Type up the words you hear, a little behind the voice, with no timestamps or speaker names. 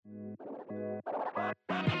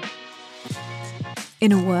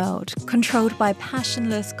In a world controlled by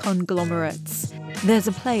passionless conglomerates, there's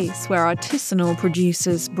a place where artisanal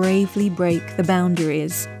producers bravely break the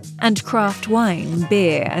boundaries and craft wine,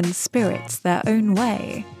 beer, and spirits their own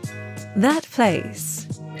way. That place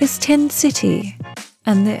is Tin City,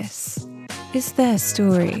 and this is their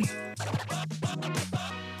story.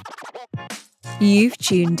 You've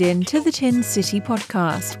tuned in to the Tin City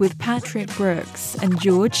podcast with Patrick Brooks and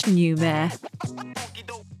George Newmare.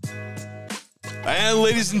 And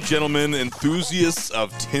ladies and gentlemen, enthusiasts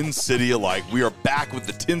of Tin City alike, we are back with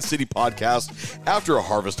the Tin City podcast after a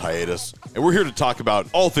harvest hiatus, and we're here to talk about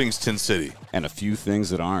all things Tin City. And a few things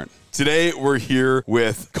that aren't. Today, we're here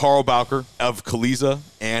with Carl Bowker of Caliza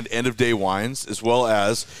and End of Day Wines, as well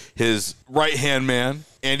as his right-hand man,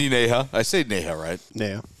 Andy Neha. I say Neha, right?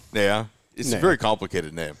 Neha. Neha. It's a very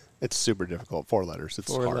complicated name. It's super difficult. 4 letters. It's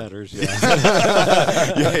Four hard. letters, yeah.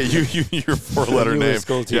 Yeah, your 4-letter name.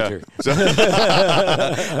 School teacher. Yeah. So,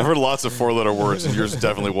 I've heard lots of 4-letter words, and yours is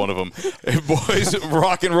definitely one of them. Hey, boys,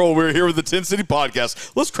 rock and roll. We're here with the Tin City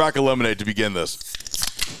podcast. Let's crack a lemonade to begin this.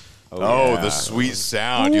 Oh, the sweet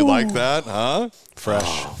sound. Ooh. You like that, huh? Fresh.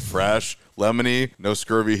 Oh, fresh. Lemony. No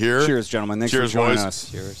scurvy here. Cheers, gentlemen. Thanks Cheers, for joining boys.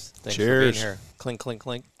 us. Cheers. Thanks Cheers. for being here. Clink, clink,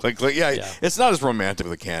 clink. Clink, clink. Yeah, it's not as romantic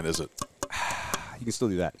with a can, is it? You can still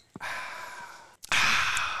do that.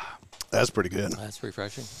 That's pretty good. That's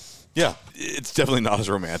refreshing. Yeah, it's definitely not as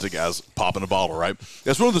romantic as popping a bottle, right?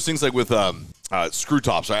 That's one of those things like with screw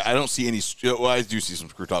tops. I don't see any, well, I do see some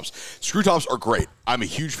screw tops. Screw tops are great. I'm a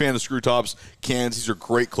huge fan of screw tops. Cans, these are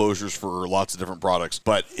great closures for lots of different products,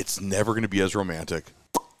 but it's never going to be as romantic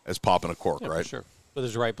as popping a cork, right? For sure. But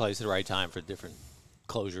there's the right place at the right time for different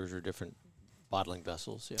closures or different bottling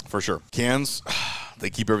vessels, yeah. For sure. Cans, they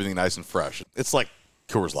keep everything nice and fresh. It's like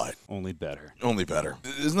Coors Light. Only better. Only better.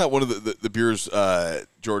 Isn't that one of the beers,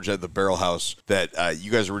 George, at the Barrel House that you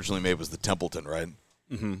guys originally made was the Templeton, right?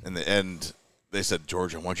 Mm-hmm. And they said,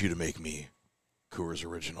 George, I want you to make me Coors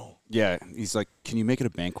Original. Yeah, he's like, can you make it a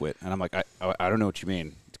banquet? And I'm like, I don't know what you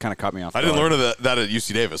mean. It kind of caught me off guard. I didn't learn that at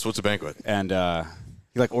UC Davis. What's a banquet? And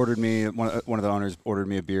he like ordered me, one of the owners ordered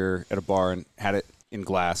me a beer at a bar and had it in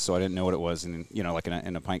glass, so I didn't know what it was, and like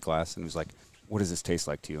in a pint glass, and he was like, what does this taste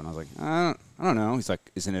like to you? And I was like, I don't know. He's like,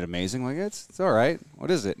 isn't it amazing? I'm like, it's all right. What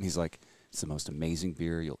is it? And he's like, it's the most amazing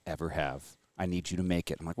beer you'll ever have. I need you to make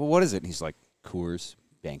it. I'm like, well, what is it? And he's like, Coors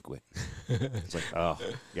Banquet. It's like, oh,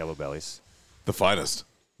 yellow bellies. The finest.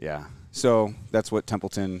 Yeah. So that's what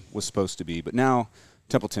Templeton was supposed to be. But now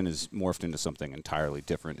Templeton is morphed into something entirely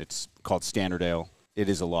different. It's called Standard Ale. It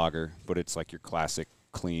is a lager, but it's like your classic,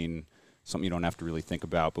 clean, something you don't have to really think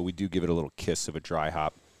about. But we do give it a little kiss of a dry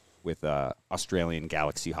hop with Australian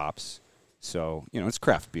Galaxy hops. So, it's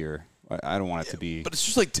craft beer. I don't want it to be... But it's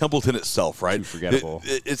just like Templeton itself, right? Too forgettable.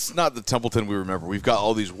 It's not the Templeton we remember. We've got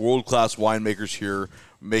all these world-class winemakers here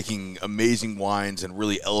making amazing wines and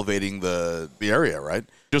really elevating the area, right?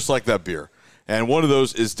 Just like that beer. And one of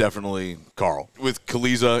those is definitely Carl with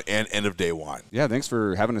Caliza and End of Day Wine. Yeah, thanks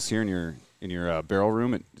for having us here in your barrel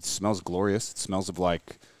room. It smells glorious. It smells of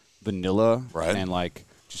like vanilla, right, and like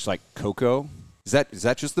just like cocoa. Is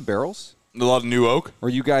that just the barrels? A lot of new oak? Or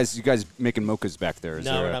you guys making mochas back there? Is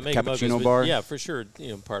there we're a not making cappuccino mochas, bar? Yeah, for sure.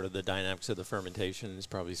 Part of the dynamics of the fermentation is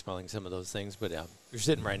probably smelling some of those things. But you're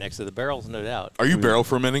sitting right next to the barrels, no doubt. Are you barrel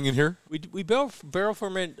fermenting in here? We barrel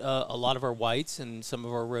ferment a lot of our whites and some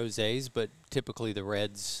of our rosés, but typically the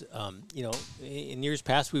reds. In years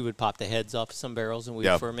past we would pop the heads off some barrels and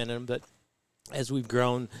we'd ferment them, but as we've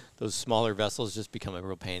grown, those smaller vessels just become a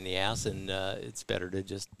real pain in the ass, and it's better to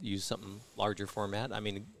just use something larger format. I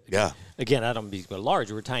mean, again, I don't be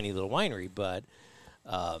large. We're a tiny little winery, but,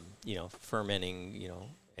 fermenting,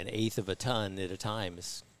 an eighth of a ton at a time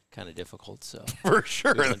is kind of difficult. So for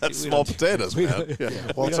sure, that's small potatoes, man.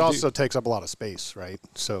 Well, it also takes up a lot of space, right?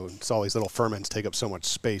 So it's all these little ferments take up so much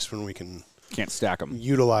space when we can't stack them.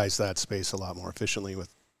 Utilize that space a lot more efficiently with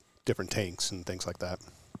different tanks and things like that.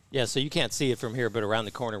 Yeah, so you can't see it from here, but around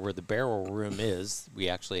the corner where the barrel room is, we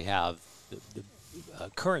actually have the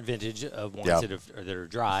current vintage of wines that are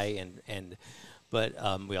dry, but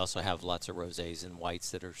we also have lots of rosés and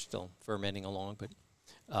whites that are still fermenting along. But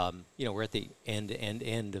we're at the end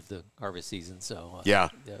of the harvest season, so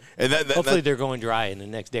and hopefully they're going dry in the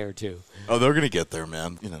next day or two. Oh, they're going to get there,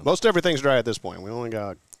 man. Most everything's dry at this point. We only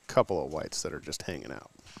got a couple of whites that are just hanging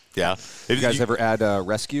out. Yeah, you guys ever add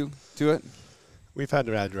rescue to it? We've had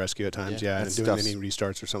to add rescue at times, and doing any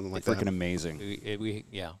restarts or something like that. Freaking amazing.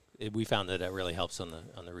 We found that really helps on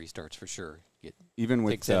the restarts for sure. Even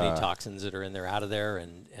with takes any toxins that are in there out of there,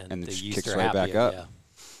 and the yeast kicks are right happy. back up.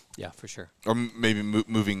 Yeah, for sure. Or maybe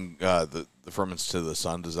moving the ferments to the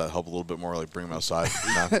sun. Does that help a little bit more, like bring them outside?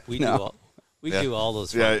 No? We do We do all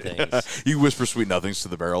those fun things. You whisper sweet nothings to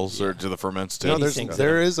the barrels or to the ferments too. No,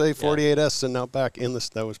 there is a 48S sitting out back in this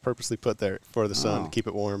that was purposely put there for the sun to keep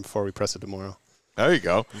it warm before we press it tomorrow. There you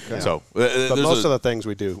go. Okay. So, but most of the things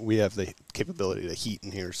we do, we have the capability to heat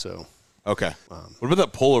in here. So, okay. What about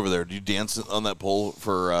that pole over there? Do you dance on that pole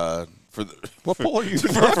for the what pole are you for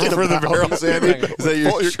the barrels, Andy? Is that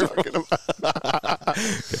your you're talking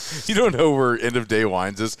about? You don't know where End of Day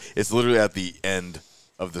Wines is? It's literally at the end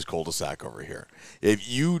of this cul-de-sac over here. If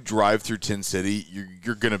you drive through Tin City,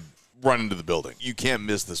 you're going to run into the building. You can't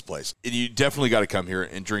miss this place. And you definitely got to come here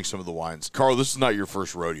and drink some of the wines. Carl, this is not your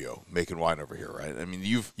first rodeo making wine over here, right? I mean,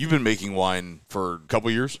 you've been making wine for a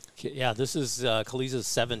couple years? Yeah, this is Caliza's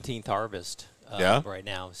 17th harvest right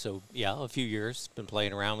now. So, yeah, a few years. Been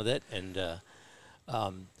playing around with it. And,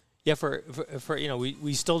 for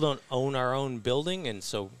we still don't own our own building, and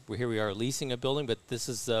so here we are leasing a building. But this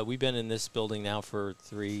is we've been in this building now for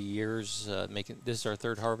 3 years. This is our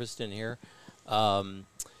third harvest in here. But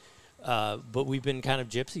we've been kind of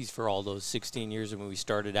gypsies for all those 16 years. And when we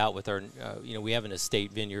started out with our, we have an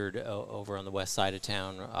estate vineyard over on the west side of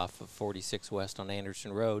town off of 46 West on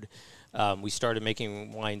Anderson Road. We started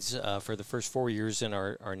making wines for the first 4 years in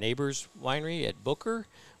our neighbor's winery at Booker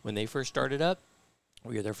when they first started up.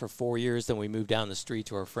 We were there for 4 years. Then we moved down the street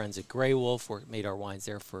to our friends at Grey Wolf. We made our wines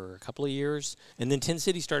there for a couple of years. And then Tin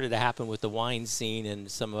City started to happen with the wine scene, and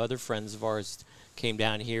some other friends of ours came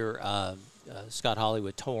down here, Scott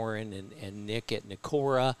Hollywood Torrin and Nick at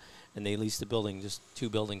Nicora, and they leased a building just 2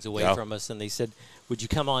 buildings away from us. And they said, would you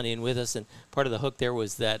come on in with us? And part of the hook there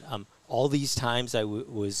was that all these times I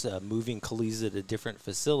was moving Caliza to different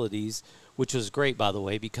facilities, which was great, by the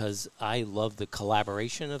way, because I love the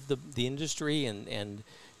collaboration of the industry and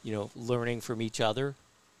learning from each other,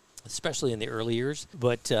 especially in the early years.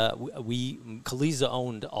 But Caliza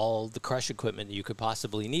owned all the crush equipment that you could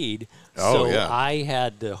possibly need. I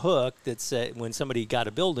had the hook that said when somebody got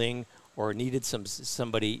a building or needed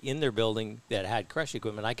somebody in their building that had crush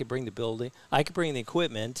equipment, I could bring the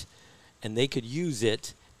equipment, and they could use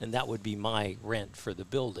it. And that would be my rent for the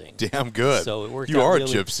building. Damn good. So it worked out You are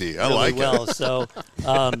really, a gypsy. I really like well. it. So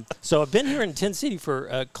I've been here in Tin City for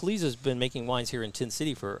Caliza's been making wines here in Tin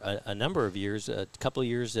City for a number of years. A couple of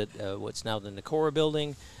years at what's now the Nicora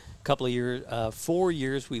building. A couple of years, 4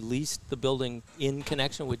 years we leased the building in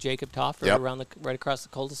connection with Jacob Toft right across the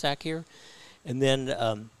cul-de-sac here. And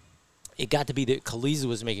then it got to be that Caliza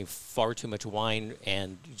was making far too much wine,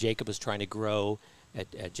 and Jacob was trying to grow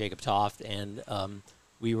at Jacob Toft, and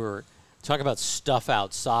we were talking about stuff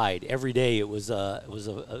outside. Every day it was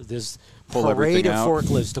this parade of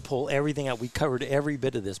forklifts to pull everything out. We covered every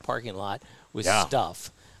bit of this parking lot with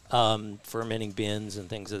stuff, fermenting bins and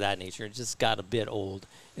things of that nature. It just got a bit old.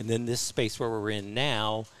 And then this space where we're in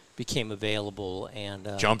now became available and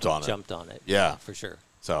jumped on it. Yeah, for sure.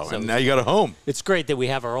 So and now you got a home. It's great that we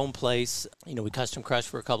have our own place. We custom crush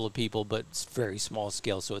for a couple of people, but it's very small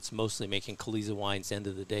scale. So it's mostly making Caliza wines, end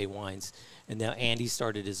of the day wines. And now Andy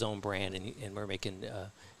started his own brand, and we're making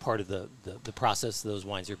part of the process. Those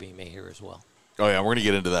wines are being made here as well. Oh yeah, we're going to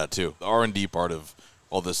get into that too. The R&D part of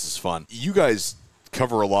all this is fun. You guys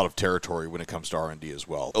cover a lot of territory when it comes to R&D as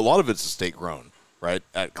well. A lot of it's estate grown, right,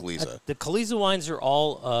 at Caliza. The Caliza wines are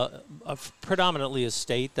all predominantly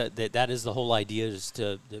estate. That is the whole idea, is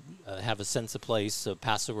to have a sense of place.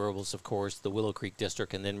 Paso Robles, of course, the Willow Creek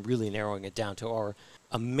district, and then really narrowing it down to our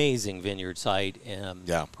amazing vineyard site.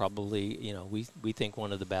 Probably, we think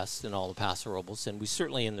one of the best in all of Paso Robles, and we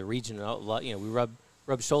certainly in the region. We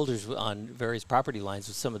rub shoulders on various property lines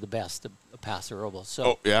with some of the best of Paso Robles.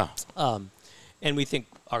 So, and we think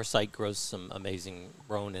our site grows some amazing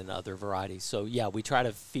Rhone and other varieties. So, we try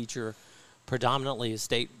to feature predominantly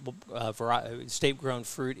estate-grown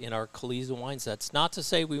fruit in our Caliza wines. That's not to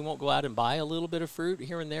say we won't go out and buy a little bit of fruit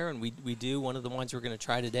here and there, and we do. One of the wines we're going to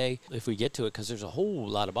try today, if we get to it, because there's a whole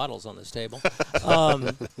lot of bottles on this table.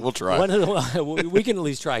 We'll try. We can at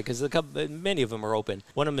least try, because many of them are open.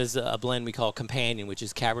 One of them is a blend we call Companion, which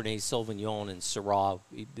is Cabernet Sauvignon and Syrah.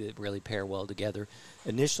 They really pair well together.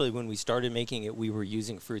 Initially, when we started making it, we were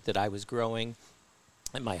using fruit that I was growing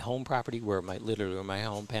at my home property, where my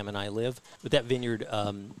home, Pam and I live. But that vineyard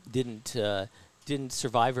didn't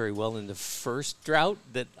survive very well in the first drought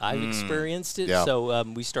that I've experienced it. Yeah. So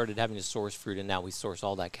we started having to source fruit, and now we source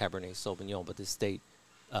all that Cabernet Sauvignon. But the state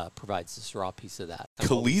provides the Syrah piece of that.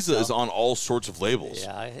 Caliza is on all sorts of labels.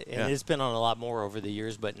 Yeah, and it's been on a lot more over the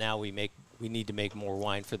years. But now we need to make more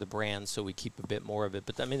wine for the brand, so we keep a bit more of it.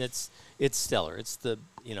 But I mean, it's stellar. It's I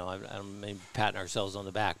don't patting ourselves on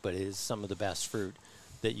the back, but it is some of the best fruit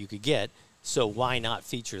that you could get. So why not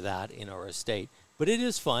feature that in our estate? But it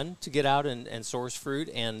is fun to get out and source fruit,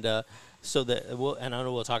 and so that and I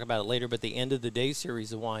know we'll talk about it later. But the End of the Day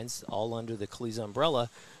series of wines, all under the Caliza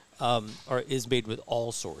umbrella, is made with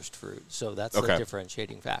all sourced fruit. So that's a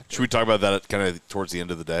differentiating factor. Should we talk about that kind of towards the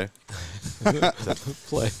end of the day?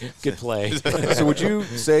 Good play. So would you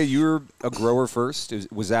say you were a grower first?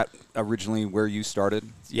 Was that originally where you started?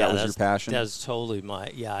 Yeah, that was your passion? That was totally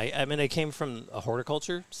I mean, I came from a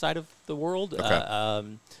horticulture side of the world.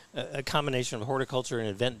 A combination of horticulture and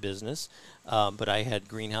event business. But I had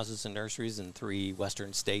greenhouses and nurseries in 3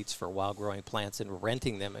 western states for wild growing plants and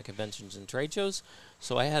renting them at conventions and trade shows.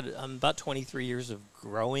 So I had about 23 years of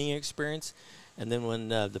growing experience. And then when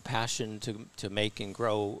the passion to make and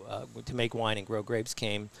grow, to make wine and grow grapes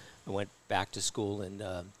came, I went back to school and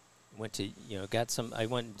went to, I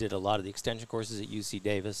went and did a lot of the extension courses at UC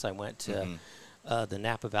Davis. I went to the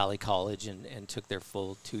Napa Valley College and took their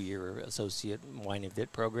full 2-year associate wine and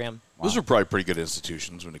vit program. Wow. Those are probably pretty good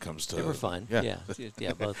institutions when it comes to. They were fun. Yeah.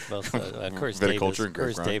 Both. Of course, viticulture and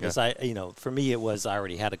Davis. grape Davis. Yeah. For me, it was I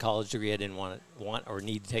already had a college degree. I didn't want or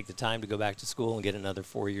need to take the time to go back to school and get another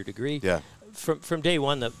 4-year degree. Yeah. From day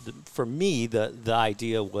one, for me, the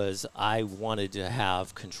idea was I wanted to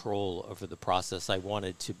have control over the process. I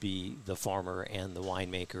wanted to be the farmer and the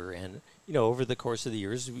winemaker, and over the course of the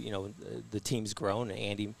years, the team's grown.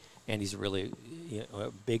 Andy's a really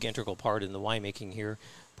a big integral part in the winemaking here.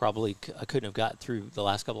 Probably I couldn't have got through the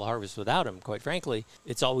last couple of harvests without him, quite frankly.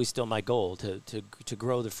 It's always still my goal to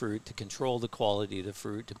grow the fruit, to control the quality of the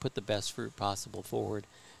fruit, to put the best fruit possible forward,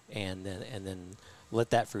 and then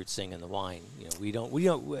let that fruit sing in the wine. We don't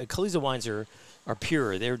Caliza wines are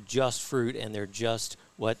pure. They're just fruit, and they're just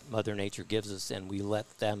what Mother Nature gives us, and we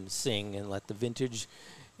let them sing and let the vintage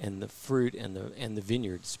and the fruit and the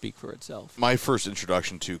vineyard speak for itself. My first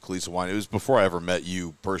introduction to Caliza wine, it was before I ever met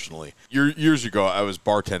you personally. Years ago, I was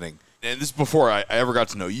bartending. And this is before I ever got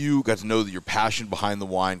to know you, got to know your passion behind the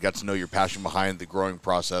wine, got to know your passion behind the growing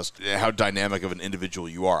process, how dynamic of an individual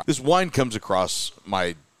you are. This wine comes across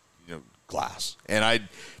my glass, and I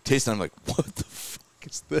taste it, and I'm like, what the fuck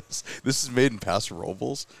is this? This is made in Paso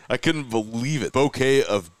Robles? I couldn't believe it. Bouquet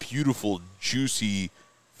of beautiful, juicy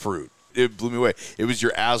fruit. It blew me away. It was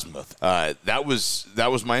your azimuth. That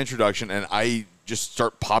was my introduction, and I just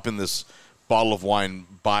start popping this bottle of wine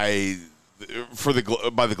by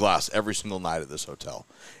the glass every single night at this hotel,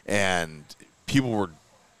 and people were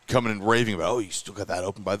coming and raving about, oh, you still got that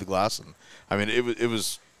open by the glass, and I mean,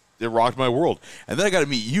 it rocked my world. And then I got to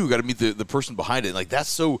meet you, got to meet the person behind it. And like, that's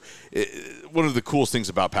so one of the coolest things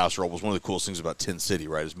about Paso Robles, one of the coolest things about Tin City,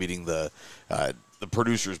 right, is meeting the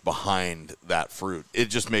producers behind that fruit. It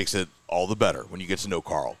just makes it all the better when you get to know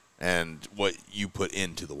Carl and what you put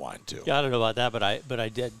into the wine too. Yeah, I don't know about that, but I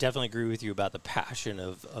definitely agree with you about the passion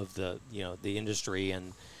of the the industry,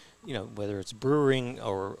 and whether it's brewing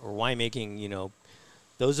or winemaking.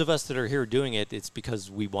 Those of us that are here doing it, it's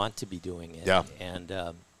because we want to be doing it. Yeah. And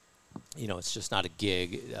it's just not a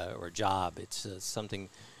gig or a job. It's something.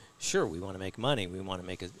 Sure, we want to make money. We want to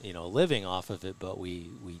make a living off of it, but we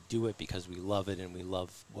do it because we love it and we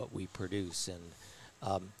love what we produce. And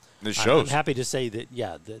it shows. I'm happy to say that.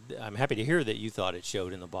 Yeah, I'm happy to hear that you thought it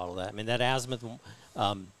showed in the bottle. I mean, that azimuth.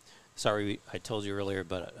 Sorry, I told you earlier,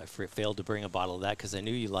 but I failed to bring a bottle of that because I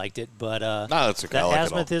knew you liked it. But that's okay. That like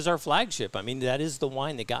azimuth is our flagship. I mean, that is the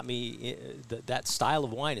wine that got me. That style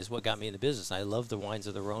of wine is what got me in the business. I love the wines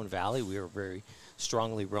of the Rhone Valley. We are very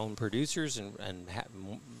strongly Rhone producers, and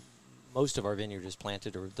most of our vineyard is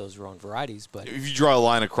planted or those Rhone varieties. But if you draw a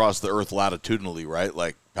line across the earth latitudinally, right,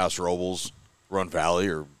 like Paso Robles, Rhone Valley,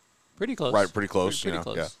 or pretty close, right? Pretty close. Pretty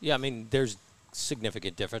close. Yeah, I mean, there's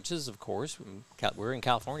significant differences, of course. We're in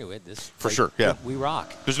California with this. For sure, yeah. We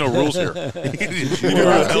rock. There's no rules here. You do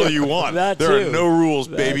what the hell you want. There are no rules,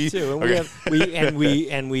 baby. That too.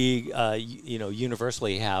 And we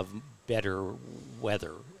universally have better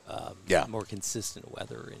weather, more consistent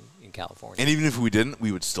weather in California. And even if we didn't,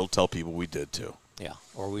 we would still tell people we did too. Yeah,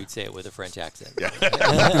 or we'd say it with a French accent. Yeah.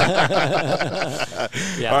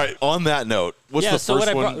 All right. On that note, what's the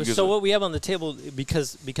first one? So what we have on the table,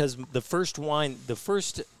 because the first wine,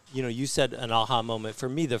 you said an aha moment. For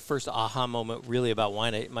me, the first aha moment really about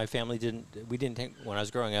wine, my family didn't think, when I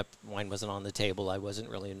was growing up, wine wasn't on the table. I wasn't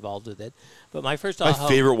really involved with it. But my first aha. My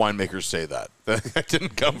favorite winemakers say that. That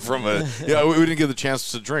didn't come from we didn't get the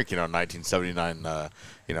chance to drink, 1979,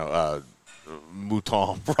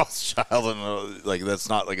 Mouton Rothschild, and that's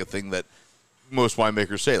not like a thing that most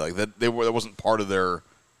winemakers say. Like that that wasn't part of their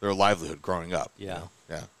livelihood growing up. Yeah.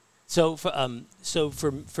 Yeah. So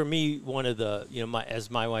for me, one of the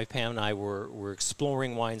as my wife Pam and I were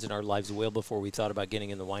exploring wines in our lives well before we thought about getting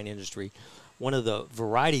in the wine industry. one of the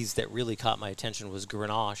varieties that really caught my attention was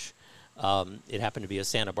Grenache. It happened to be a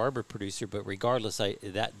Santa Barbara producer, but regardless,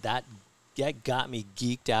 that got me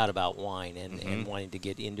geeked out about wine and wanting to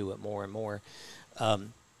get into it more and more.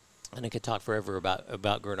 And I could talk forever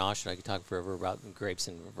about Grenache, and I could talk forever about grapes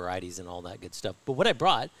and varieties and all that good stuff. But what I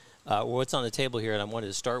brought, what's on the table here, and I wanted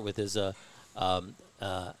to start with is and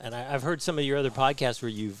I've heard some of your other podcasts where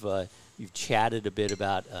you've chatted a bit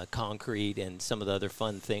about concrete and some of the other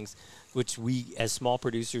fun things, which we as small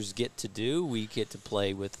producers get to do. We get to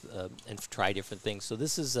play with and try different things. So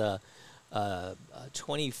this is a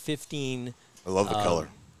 2015. I love the color.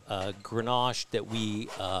 Grenache that we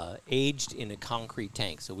aged in a concrete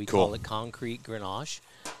tank. So we call it concrete Grenache,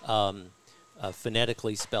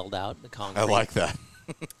 phonetically spelled out, the concrete. I like that.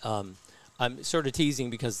 I'm sort of teasing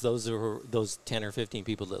because those 10 or 15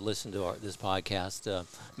 people that listen to this podcast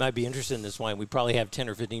might be interested in this wine. We probably have 10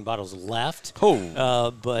 or 15 bottles left.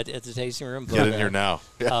 But at the tasting room. Get in here now.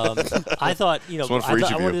 I thought, I wanted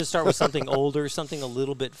you. to start with something older, something a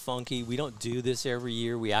little bit funky. We don't do this every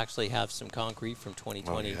year. We actually have some concrete from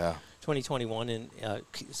 2020, 2021, and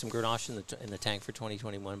some Grenache in the tank for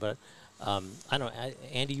 2021. But I don't.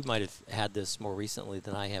 Andy, you might have had this more recently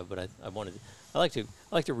than I have, but I like to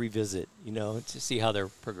revisit, to see how they're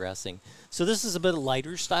progressing. So this is a bit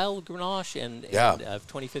lighter style Grenache, and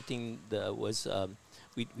 2015 was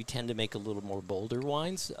we tend to make a little more bolder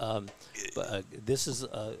wines. But this is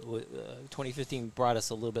 2015 brought us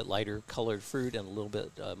a little bit lighter colored fruit and a little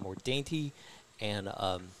bit more dainty, and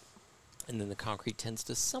then the concrete tends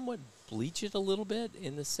to somewhat bleach it a little bit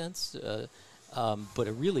in the sense, but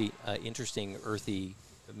a really interesting earthy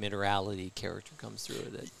minerality character comes through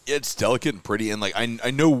it. It's delicate and pretty, and like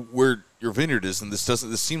I know where your vineyard is, and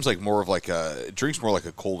this seems like more of like it drinks more like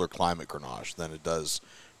a colder climate Grenache than it does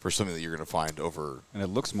for something that you're going to find over. And it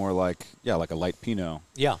looks more like a light Pinot.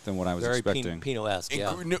 Than what I was expecting. Very Pinot-esque.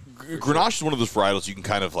 Yeah. Grenache is one of those varietals you can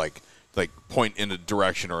kind of like point in a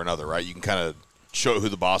direction or another, right? You can kind of show who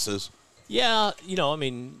the boss is. Yeah,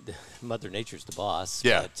 Mother Nature's the boss.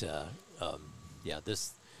 Yeah. But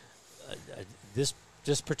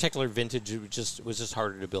this particular vintage was just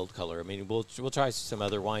harder to build color. I mean, we'll try some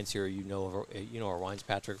other wines here. Our wines,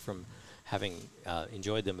 Patrick, from having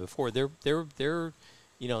enjoyed them before. They're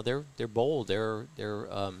bold.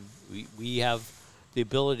 We have the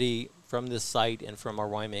ability from this site and from our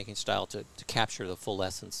winemaking style to capture the full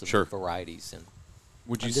essence of the varieties. And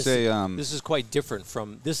would you say this is quite different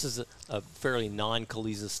from this is a fairly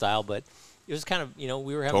non-Caliza style, but it was kind of,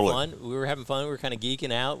 we were having fun. We were kind of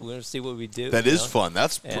geeking out. We wanted to see what we do. That is fun.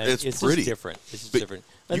 It's pretty. Just different. It's just different.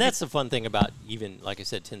 And that's the fun thing about even, like I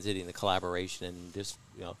said, Tin City and the collaboration and just,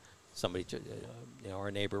 somebody,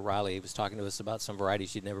 our neighbor Riley was talking to us about some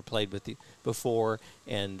varieties she'd never played with before,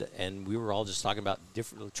 and we were all just talking about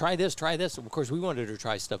different. Try this. Of course, we wanted her to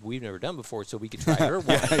try stuff we've never done before, so we could try her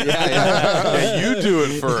wine. You do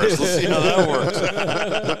it first. Let's see how that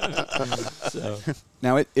works. So.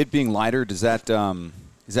 Now, it being lighter, is that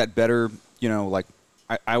better? I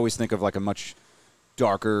always think of like a much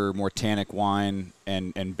darker, more tannic wine,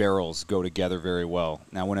 and barrels go together very well.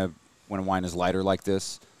 Now, when a wine is lighter like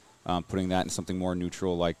this, putting that in something more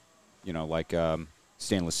neutral like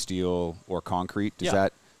stainless steel or concrete, does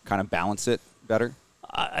that kind of balance it better?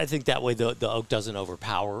 I think that way the oak doesn't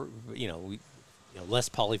overpower. Less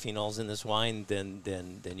polyphenols in this wine than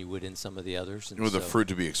you would in some of the others. And with the fruit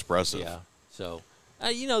to be expressive. Yeah. So,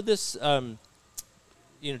 this.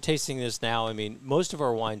 Tasting this now, I mean, most of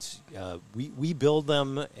our wines, we build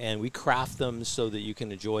them and we craft them so that you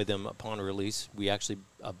can enjoy them upon release. We actually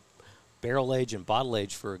barrel age and bottle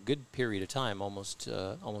age for a good period of time, almost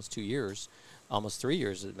 2 years, almost 3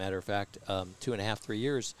 years, as a matter of fact, 2.5, 3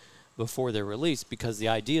 years before they're released, because the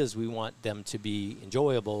idea is we want them to be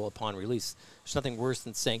enjoyable upon release. There's nothing worse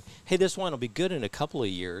than saying, hey, this wine will be good in a couple of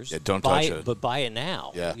years. Yeah, don't touch it. But buy it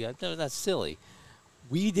now. Yeah. No, that's silly.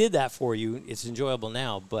 We did that for you. It's enjoyable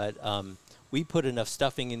now, but we put enough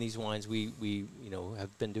stuffing in these wines. We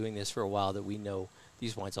have been doing this for a while that we know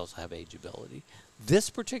these wines also have ageability.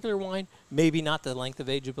 This particular wine, maybe not the length of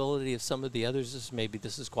ageability of some of the others. Maybe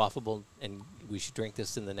this is quaffable, and we should drink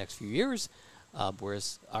this in the next few years.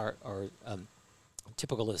 Whereas our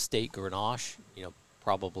typical estate Grenache,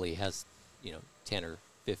 probably has 10 or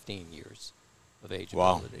 15 years of ageability.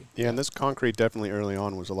 Wow. Yeah, and this concrete definitely early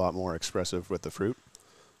on was a lot more expressive with the fruit.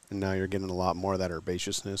 And now you're getting a lot more of that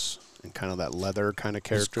herbaceousness and kind of that leather kind of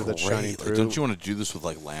character that's shining through. Don't you want to do this with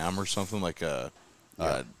like lamb or something like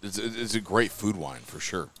it's a great food wine for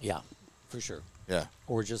sure. Yeah, for sure. Yeah.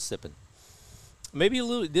 Or just sipping. Maybe a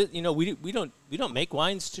little. We don't make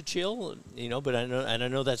wines to chill. But I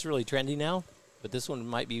know that's really trendy now. But this one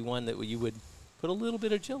might be one that you would put a little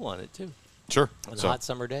bit of chill on it too. Sure. On a hot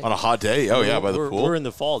summer day. On a hot day? Oh, yeah, by the pool. We're in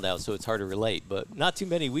the fall now, so it's hard to relate. But not too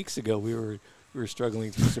many weeks ago, we were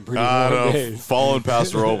struggling through some pretty warm days. Fall in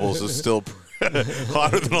Paso Robles is still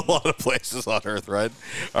hotter than a lot of places on Earth, right?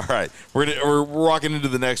 All right. We're rocking into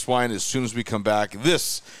the next wine as soon as we come back.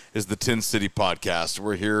 This is the Tin City Podcast.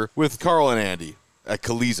 We're here with Carl and Andy at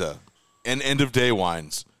Caliza and End of Day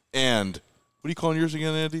Wines. And what are you calling yours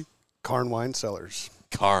again, Andy? Carn Wine Cellars.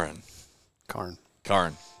 Carn. Carn.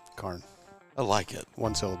 I like it.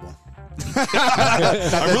 One syllable.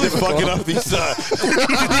 I'm really fucking up these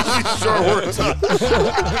short words. All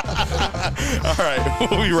right.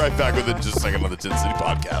 We'll be right back with it in just a second on the Tin City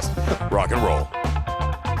Podcast. Rock and roll.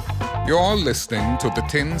 You're listening to the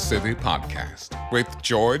Tin City Podcast with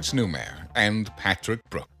George Newmare and Patrick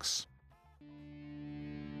Brooks.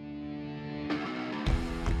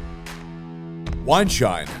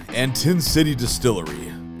 Wineshine and Tin City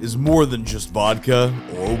Distillery is more than just vodka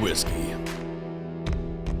or whiskey.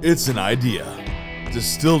 It's an idea,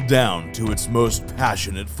 distilled down to its most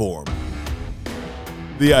passionate form.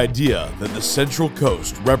 The idea that the Central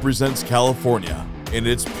Coast represents California in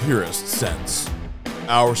its purest sense.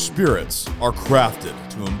 Our spirits are crafted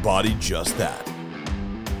to embody just that.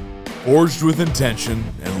 Forged with intention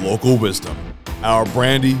and local wisdom, our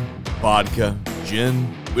brandy, vodka, gin,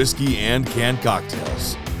 whiskey, and canned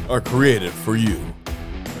cocktails are created for you.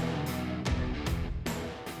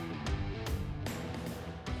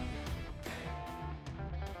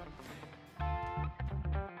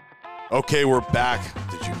 Okay, we're back.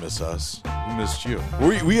 Did you miss us? We missed you.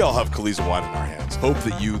 We all have Caliza wine in our hands. Hope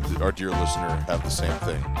that you, our dear listener, have the same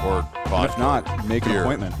thing. Or vodka. If not, make an beer.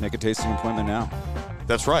 appointment. Make a tasting appointment now.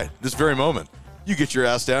 That's right. This very moment. You get your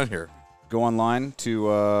ass down here. Go online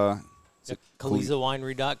to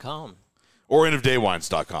CalizaWinery.com. Or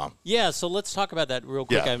endofdaywines.com. Yeah, so let's talk about that real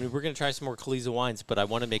quick. Yeah. I mean, we're going to try some more Caliza wines, but I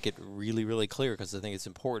want to make it really, really clear because I think it's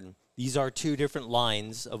important. These are two different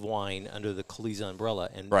lines of wine under the Caliza umbrella,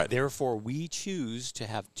 and therefore we choose to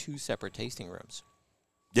have two separate tasting rooms.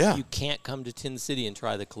 Yeah. You can't come to Tin City and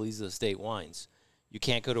try the Caliza estate wines. You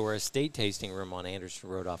can't go to our estate tasting room on Anderson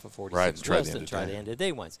Road off of 46 West and try the end of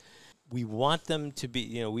day wines. We want them to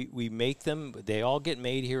be, we make them. They all get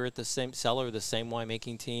made here at the same cellar, the same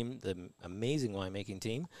winemaking team, the amazing winemaking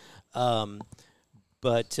team.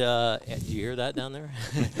 But do you hear that down there?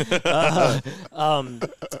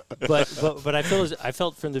 But I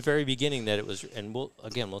felt from the very beginning that it was, and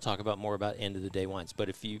we'll talk about more about end of the day wines. But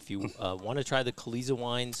if you want to try the Caliza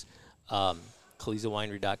wines,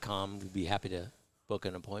 CalizaWinery.com, we'd be happy to book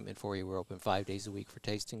an appointment for you. We're open 5 days a week for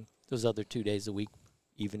tasting. Those other 2 days a week,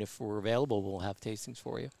 even if we're available, we'll have tastings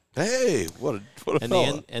for you. Hey, what a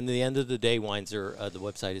fella. And the end of the day wines are the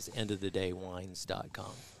website is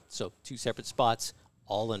endofthedaywines.com. So two separate spots,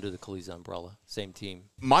 all under the Caliza umbrella, same team.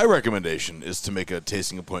 My recommendation is to make a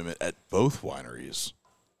tasting appointment at both wineries.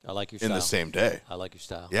 I like your style. In the same day. I like your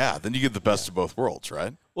style. Yeah, then you get the best of both worlds,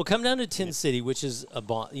 right? Well, come down to Tin City, which is a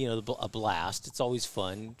blast. It's always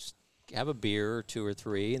fun. Just have a beer or two or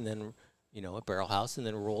three, and then a barrel house, and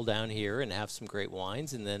then roll down here and have some great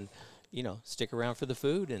wines, and then stick around for the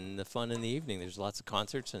food and the fun in the evening. There's lots of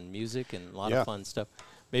concerts and music and a lot of fun stuff.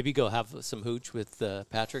 Maybe go have some hooch with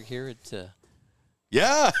Patrick here at.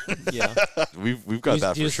 Yeah. we've got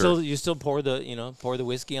that for sure. You still pour the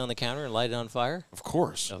whiskey on the counter and light it on fire? Of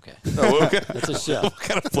course. Okay. That's a chef. What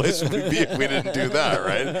kind of place would we be if we didn't do that,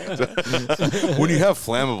 right? So, when you have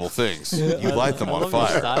flammable things, you light them on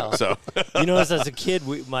fire. So as a kid,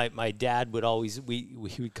 my dad would always we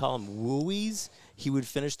would call them wooies. He would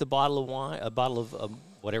finish the bottle of wine, a bottle of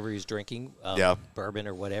whatever he was drinking, bourbon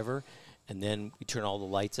or whatever. And then we turn all the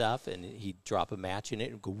lights off, and he'd drop a match in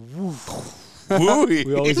it and go, woo. Wooey.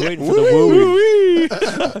 We're always waiting for the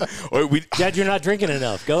wooey. Dad, you're not drinking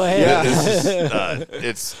enough. Go ahead. Yeah,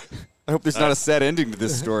 I hope there's not a sad ending to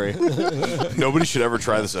this story. Nobody should ever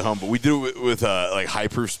try this at home, but we do it with like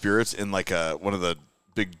high-proof spirits in like one of the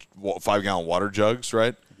big 5-gallon water jugs,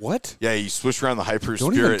 right? What? Yeah, you swish around the high-proof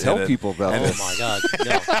Don't spirit. Don't even tell people about it. Oh, my God.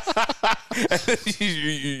 No.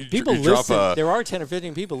 People listen. There are 10 or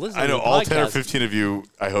 15 people listening. I know, to the all podcast. 10 or 15 of you,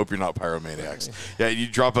 I hope you're not pyromaniacs. Yeah, you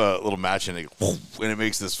drop a little match in it, and it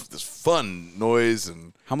makes this fun noise.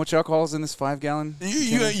 And how much alcohol is in this 5-gallon?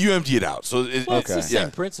 You empty it out. So it's the same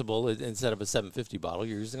principle. Instead of a 750 bottle,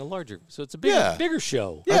 you're using a larger. So it's a bigger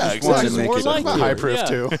show. Yeah, exactly. It's more like high proof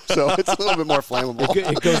too, so it's a little bit more flammable.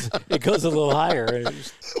 It goes a little higher.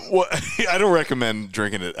 Well, I don't recommend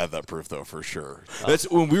drinking it at that proof, though, for sure. That's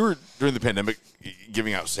when we were during the pandemic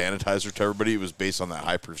giving out sanitizer to everybody. It was based on that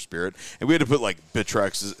high proof spirit, and we had to put like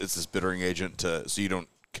Bitrex. It's this bittering agent so you don't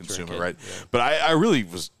consume it, right? Yeah. But I really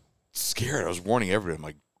was scared. I was warning everybody. I'm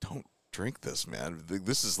like, don't drink this, man.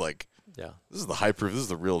 This is like, this is the high proof. This is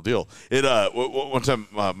the real deal. It one time,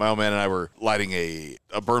 my old man and I were lighting a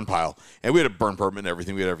burn pile, and we had a burn permit and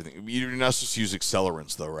everything. We had everything. You're not supposed to use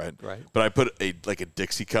accelerants, though, right? Right. But I put a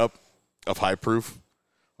Dixie cup of high proof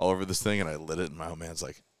all over this thing, and I lit it, and my old man's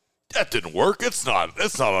like, that didn't work. It's not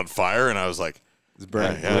on fire. And I was like, It's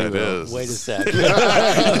burning. Yeah, it is. Wait a sec. You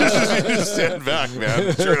just stand back,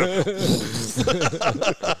 man.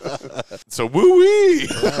 So woo-wee.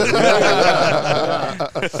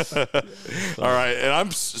 All right, and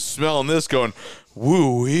I'm smelling this going,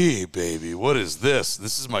 woo-wee, baby. What is this?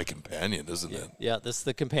 This is my companion, isn't it? Yeah, this is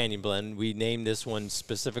the companion blend. We named this one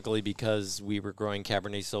specifically because we were growing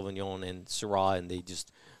Cabernet Sauvignon and Syrah, and they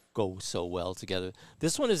just go so well together.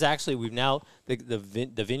 This one is actually, we've now,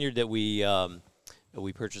 the vineyard that we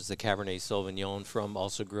purchased the Cabernet Sauvignon from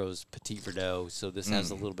also grows Petit Verdot, so this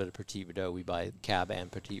has a little bit of Petit Verdot. We buy Cab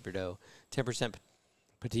and Petit Verdot, 10%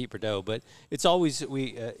 Petit Verdot, but it's always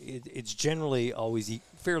it's generally always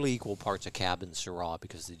fairly equal parts of Cab and Syrah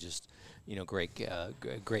because they just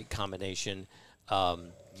great combination.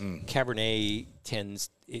 Cabernet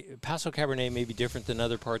Paso Cabernet may be different than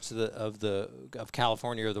other parts of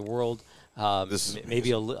California or the world.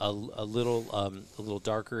 Maybe a little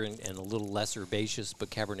darker and a little less herbaceous, but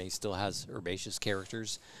Cabernet still has herbaceous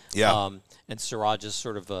characters. Yeah. And Syrah just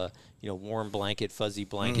sort of a warm blanket, fuzzy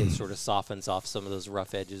blanket, sort of softens off some of those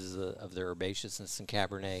rough edges of the herbaceousness in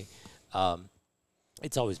Cabernet.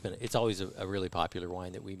 It's always a really popular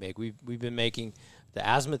wine that we make. We've been making the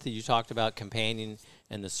Azimuth that you talked about, companion,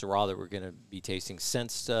 and the Syrah that we're going to be tasting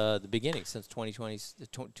since the beginning, since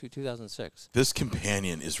 2006. This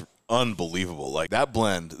companion is unbelievable. Like that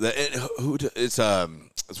blend, it's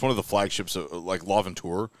one of the flagships of like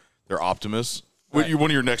L'Aventure. They're Optimus. Right. You're one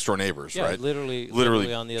of your next door neighbors, right?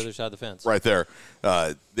 Literally on the other side of the fence. Right there.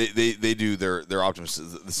 They do their Optimus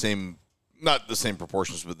the same. Not the same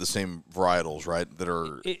proportions, but the same varietals, right? That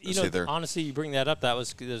are honestly, you bring that up. That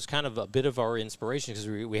was kind of a bit of our inspiration because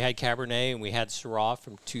we had Cabernet and we had Syrah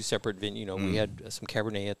from two separate vineyards. We had some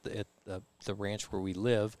Cabernet at the ranch where we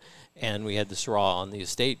live, and we had the Syrah on the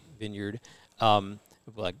estate vineyard. We're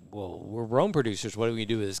Rhone producers. What do we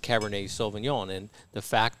do with this Cabernet Sauvignon? And the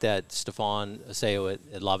fact that Stéphane Asseo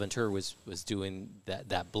at L'Aventure was doing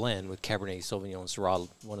that blend with Cabernet Sauvignon and Syrah,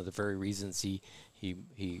 one of the very reasons he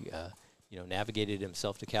navigated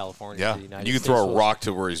himself to California. Yeah, to the United you can States. throw a rock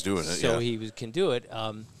to where he's doing it. So he can do it.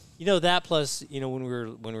 That plus, when we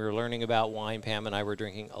were learning about wine, Pam and I were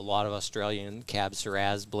drinking a lot of Australian Cab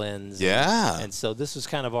Shiraz blends. Yeah. And so this was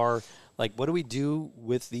kind of our, what do we do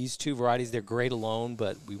with these two varieties? They're great alone,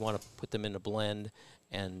 but we want to put them in a blend.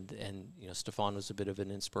 And Stéphane was a bit of an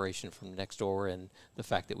inspiration from next door, and the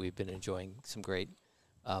fact that we've been enjoying some great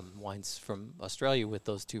wines from Australia with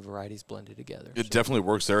those two varieties blended together. It definitely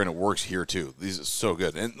works there, and it works here too. These are so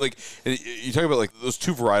good. And you talk about those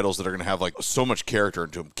two varietals that are going to have so much character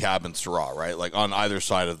into them, Cab and Syrah, right? Like on either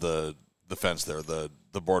side of the fence there, the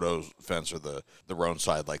Bordeaux fence or the Rhone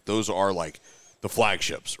side. Those are the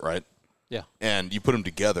flagships, right? Yeah. And you put them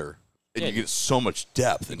together, and you get so much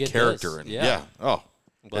depth and character. Oh,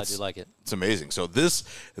 I'm glad you like it. It's amazing. So this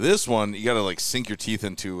one you got to sink your teeth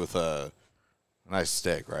into with a nice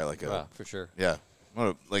steak, right? For sure. Yeah.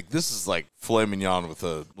 This is like filet mignon with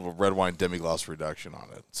a little red wine demi-glace reduction on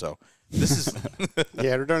it. So this is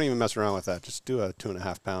yeah, don't even mess around with that. Just do a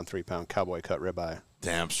 2.5 pound, 3 pound cowboy cut ribeye.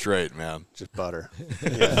 Damn straight, man. Just butter.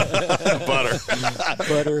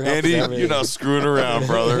 Butter. Andy, you're not screwing around,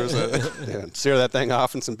 brothers. Sear that thing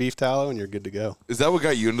off in some beef tallow, and you're good to go. Is that what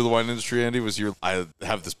got you into the wine industry, Andy? I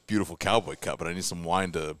have this beautiful cowboy cut, but I need some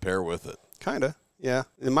wine to pair with it. Kind of. Yeah,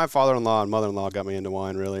 and my father-in-law and mother-in-law got me into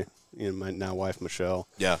wine, really. My now wife, Michelle.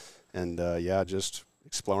 Yeah. And, just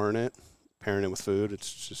exploring it, pairing it with food.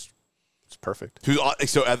 It's perfect.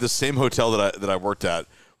 So at the same hotel that I worked at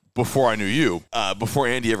before I knew you, before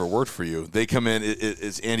Andy ever worked for you, they come in.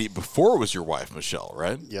 It's Andy before it was your wife, Michelle,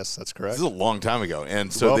 right? Yes, that's correct. This is a long time ago.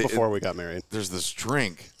 And so before we got married. There's this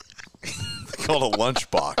drink called a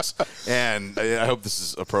lunchbox, and I hope this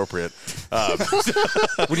is appropriate.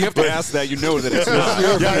 When you have to ask that, you know that it's not.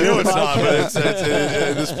 Yeah, I know it's not, but it's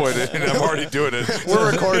at this point, and I'm already doing it.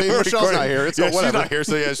 We're recording. Michelle's not here. She's not here,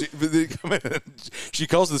 so yeah, she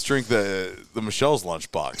calls this drink the Michelle's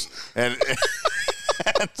lunchbox, and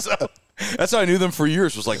so That's how I knew them for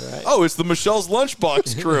years. Was like, oh, it's the Michelle's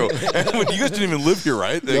Lunchbox crew. And when you guys didn't even live here,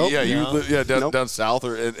 right? Nope. Yeah, down south,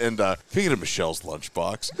 speaking of Michelle's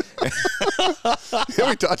Lunchbox, Yeah,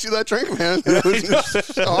 we taught you that drink, man. It was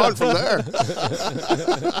just on from there.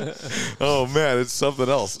 oh man, it's something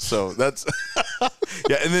else. So that's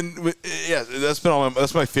and then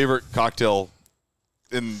that's my favorite cocktail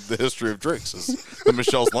in the history of drinks is the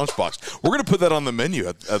Michelle's Lunchbox. We're going to put that on the menu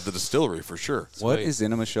at the distillery for sure. What is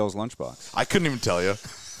in a Michelle's Lunchbox? I couldn't even tell you,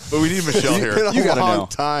 but we need Michelle here. You got to know.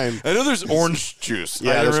 Time. I know there's orange juice.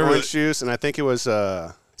 Yeah, there's orange juice, and I think it was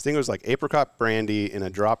like apricot brandy and a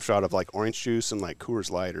drop shot of like orange juice and like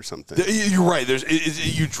Coors Light or something. You're right.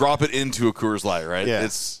 You drop it into a Coors Light, right? Yeah,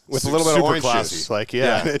 it's with a little bit of orange classy. juice. Like,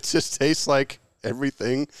 it just tastes like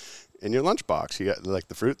everything in your lunchbox. You got like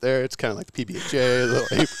the fruit there. It's kind of like the PBHA, little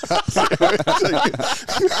apricot.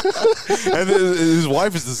 And his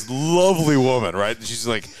wife is this lovely woman, right? She's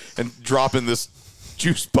like, and dropping this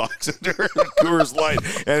juice box into her Coors Light,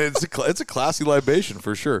 and it's a classy libation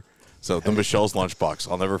for sure. So the Michelle's Lunchbox,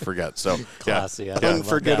 I'll never forget. So classy, yeah.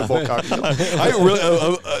 Unforgettable cocktail. I really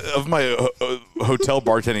of my hotel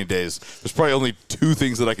bartending days, there's probably only two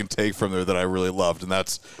things that I can take from there that I really loved, and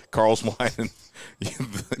that's Carl's wine and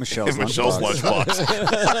Michelle's Lunchbox.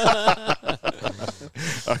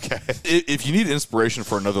 Okay. If you need inspiration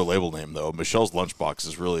for another label name, though, Michelle's Lunchbox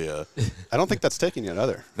is really a. I don't think that's taken yet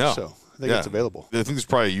either. No. So I think it's available. I think there's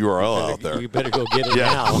probably a URL out there. You better go get it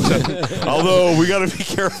now. Although we got to be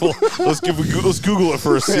careful. Let's Google it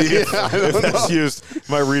first. See if that's used.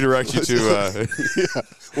 Might redirect you to.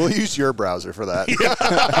 We'll use your browser for that.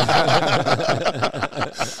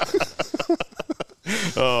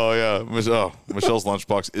 Oh yeah, Michelle's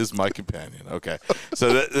Lunchbox is my companion. Okay,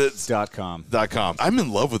 so that's .com. I'm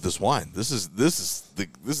in love with this wine. This is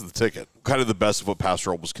the ticket. Kind of the best of what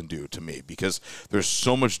Paso Robles can do to me because there's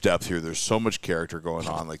so much depth here. There's so much character going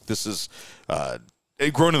on. Like this is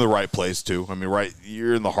grown in the right place too. I mean, right,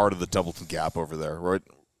 you're in the heart of the Templeton Gap over there, right?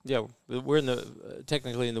 Yeah, we're in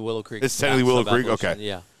technically in the Willow Creek. It's technically Willow Creek. Okay,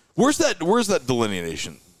 yeah. Where's that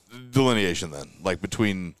delineation then? Like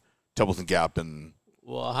between Templeton Gap and.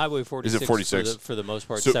 Well, Highway 46, is it 46? For the most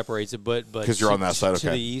part separates it, but because you're on that side, to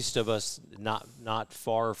the east of us, not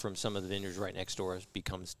far from some of the vineyards right next door,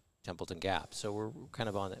 becomes Templeton Gap. So we're kind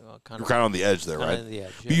of on kind of on the edge there, right? On the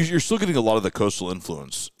edge, But you're still getting a lot of the coastal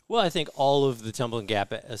influence. Well, I think all of the Templeton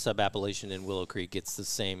Gap sub-appellation in Willow Creek gets the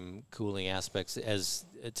same cooling aspects as,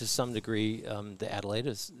 to some degree, the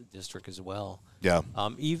Adelaida district as well. Yeah.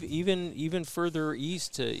 Even further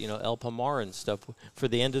east to El Palmar and stuff. For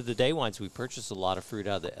the end of the day wines, we purchase a lot of fruit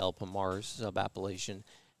out of the El Palmar sub-appellation.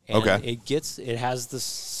 And it has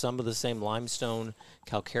some of the same limestone,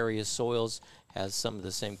 calcareous soils, has some of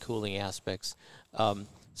the same cooling aspects.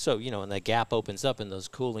 So when the gap opens up and those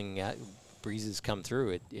cooling breezes come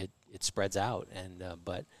through, it spreads out. And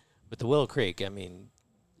but with the Willow Creek, I mean,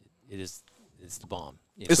 it's the bomb.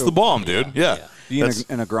 It's the bomb, dude. Yeah. Being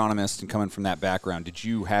an agronomist and coming from that background, did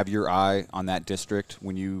you have your eye on that district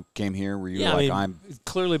when you came here? Were you I'm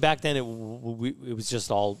clearly back then it was just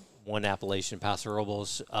all one appellation, Paso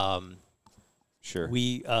Robles. Sure.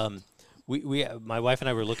 We my wife and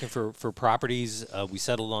I were looking for properties. We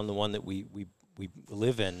settled on the one that we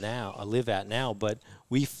live at now, but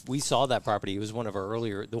we saw that property. It was one of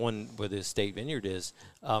our the one where the estate vineyard is,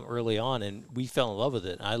 early on, and we fell in love with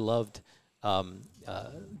it. I loved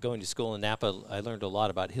going to school in Napa. I learned a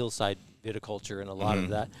lot about hillside viticulture and a lot of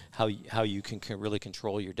that, how you can really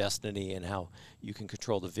control your destiny and how you can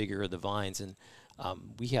control the vigor of the vines. And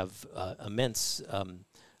we have immense,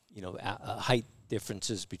 height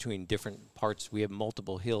differences between different parts. We have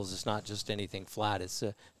multiple hills. It's not just anything flat. It's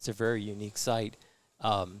a very unique site.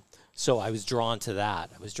 So I was drawn to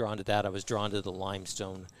that. I was drawn to the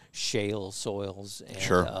limestone shale soils. And,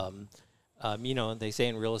 sure. They say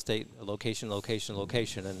in real estate, location,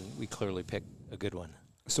 and we clearly picked a good one.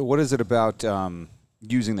 So what is it about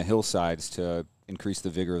using the hillsides to increase the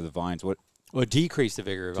vigor of the vines? Well, decrease the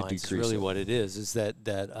vigor of vines is really what it is. Is that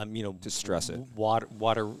to stress it. Water,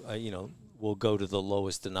 will go to the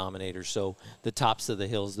lowest denominator. So the tops of the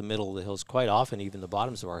hills, the middle of the hills, quite often even the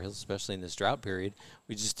bottoms of our hills, especially in this drought period,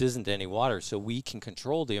 we just isn't any water. So we can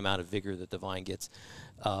control the amount of vigor that the vine gets.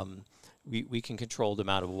 We can control the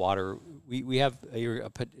amount of water. We have a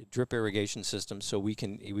drip irrigation system, so we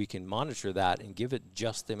can monitor that and give it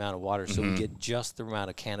just the amount of water, so we get just the amount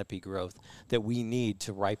of canopy growth that we need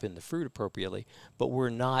to ripen the fruit appropriately. But we're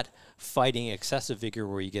not fighting excessive vigor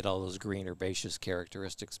where you get all those green herbaceous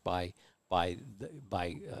characteristics by a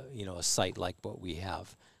site like what we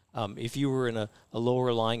have. If you were in a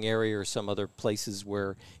lower lying area or some other places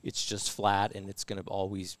where it's just flat and it's going to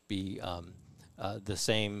always be the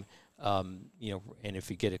same, and if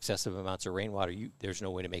you get excessive amounts of rainwater, there's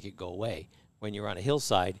no way to make it go away. When you're on a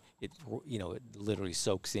hillside, it literally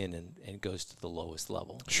soaks in and goes to the lowest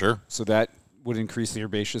level. Sure. So that would increase the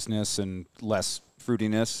herbaceousness and less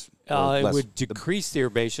fruitiness? It would decrease the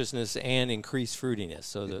herbaceousness and increase fruitiness.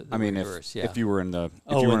 So the reverse, if you were in a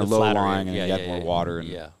low lying and you had more water.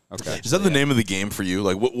 Okay. Is that the name of the game for you?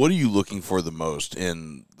 Like, what are you looking for the most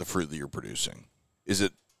in the fruit that you're producing? Is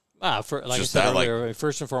it like I said earlier,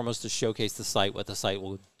 first and foremost to showcase the site, what the site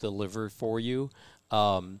will deliver for you,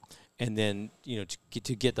 and then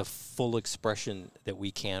to get the full expression that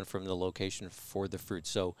we can from the location for the fruit.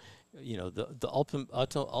 So, the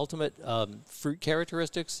ultimate fruit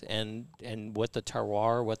characteristics and what the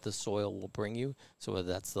terroir, what the soil will bring you. So whether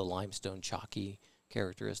that's the limestone chalky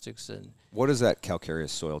characteristics. And what does that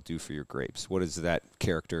calcareous soil do for your grapes? What is that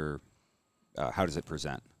character? How does it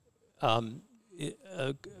present? In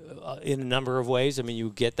a number of ways. I mean,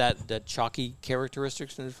 you get that chalky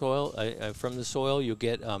characteristics in the soil from the soil. You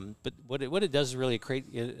get, but what it does is really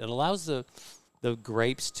it allows the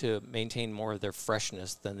grapes to maintain more of their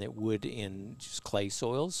freshness than it would in just clay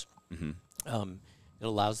soils. Mm-hmm. It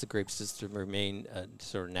allows the grapes just to remain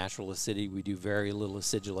sort of natural acidity. We do very little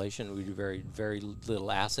acidulation. We do very, very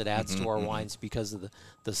little acid adds to our wines because of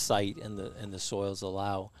the site and the soils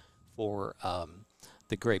allow for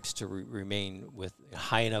the grapes to remain with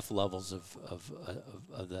high enough levels of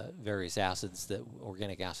the various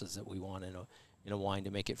organic acids that we want in a wine to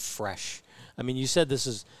make it fresh. I mean, you said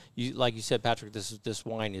like you said, Patrick, this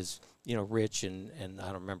wine is rich and I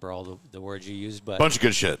don't remember all the words you used, but bunch of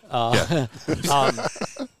good shit. I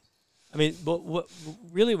mean, but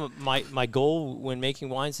really my goal when making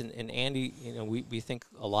wines, and Andy, we think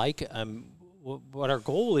alike. What our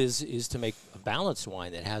goal is to make a balanced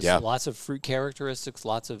wine that has lots of fruit characteristics,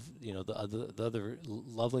 lots of the other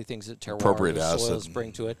lovely things that terroir and soils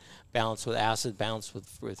bring to it, balanced with acid, balanced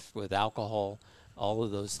with alcohol, all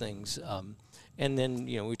of those things. And then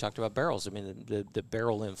we talked about barrels. I mean the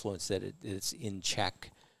barrel influence that it's in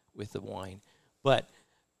check with the wine, but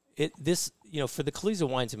for the Caliza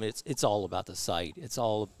wines, I mean it's all about the site. It's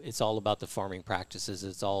all about the farming practices.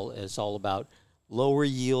 It's all about lower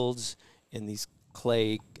yields in these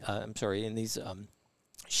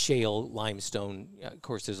shale limestone. Of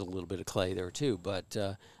course, there's a little bit of clay there too, but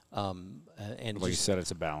and you said,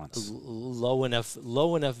 it's a balance. Low enough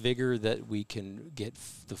vigor that we can get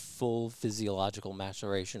the full physiological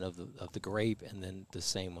maturation of the grape, and then the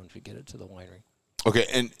same once we get it to the winery. Okay,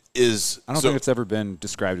 and I don't think it's ever been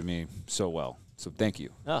described to me so well. So thank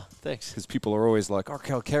you. Oh, thanks. Because people are always like, our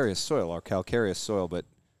calcareous soil, but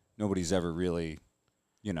nobody's ever really,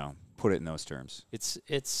 put it in those terms. It's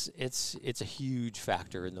a huge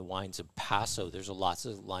factor in the wines of Paso. There's lots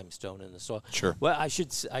of limestone in the soil. Sure. Well, I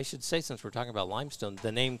should say, since we're talking about limestone,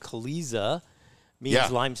 the name Caliza means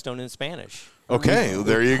limestone in Spanish. Okay,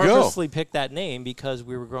 there you go. We purposely picked that name because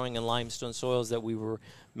we were growing in limestone soils, that we were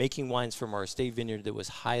making wines from our estate vineyard that was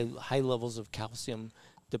high levels of calcium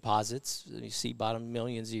deposits. You see, bottom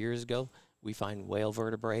millions of years ago. We find whale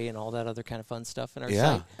vertebrae and all that other kind of fun stuff in our site.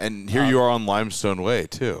 Yeah, and here you are on Limestone Way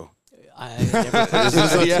too. I never put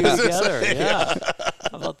those two together. Yeah.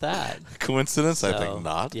 How about that? Coincidence? I think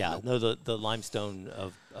not. Yeah. No, the limestone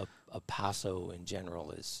of Paso in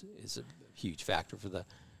general is a huge factor for the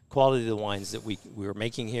quality of the wines that we were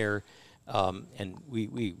making here, and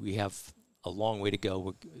we have a long way to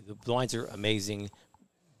go. The wines are amazing.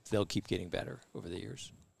 They'll keep getting better over the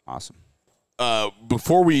years. Awesome.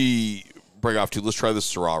 Before we break off, let's try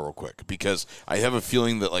this Syrah real quick, because I have a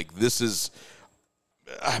feeling that this is.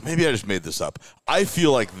 Maybe I just made this up. I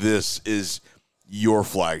feel like this is your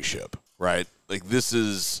flagship, right? Like this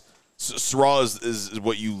is Syrah is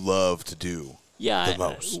what you love to do. Yeah, the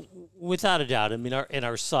most. Without a doubt. I mean,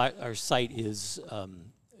 our site is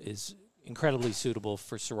incredibly suitable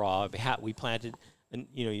for Syrah. We planted, and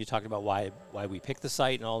you talked about why we picked the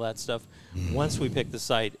site and all that stuff. Once we picked the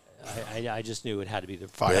site, I just knew it had to be the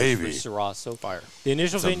fire for Syrah. So fire. The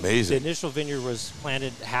initial vineyard was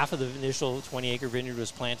planted. Half of the initial 20-acre vineyard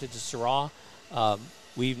was planted to Syrah.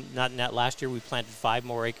 Last year we planted 5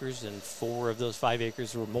 more acres, and 4 of those 5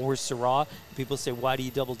 acres were more Syrah. People say, why do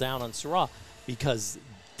you double down on Syrah? Because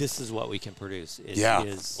this is what we can produce. It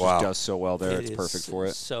does so well there. It's perfect for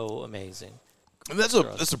it. So amazing. And that's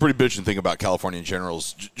a pretty bitchin' thing about California in general.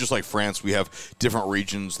 Is just like France, we have different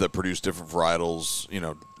regions that produce different varietals. I'm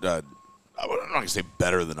not going to say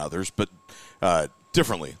better than others, but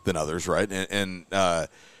differently than others, right? And that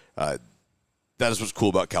is what's cool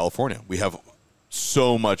about California. We have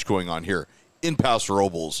so much going on here. In Paso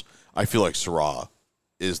Robles, I feel like Syrah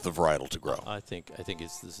is the varietal to grow. I think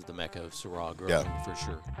this is the mecca of Syrah growing for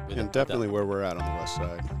sure. And definitely where we're at on the west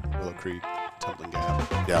side, Willow Creek, Tumbling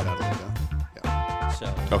Gap. Yeah. So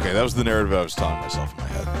Okay, that was the narrative I was telling myself in my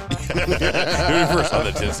head. First on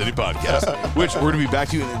the Tin City Podcast, which we're going to be back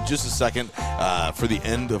to you in just a second for the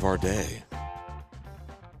end of our day.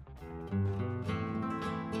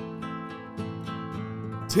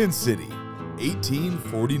 Tin City,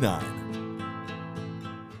 1849.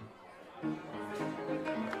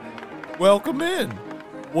 Welcome in.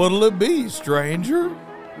 What'll it be, stranger?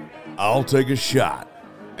 I'll take a shot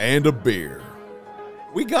and a beer.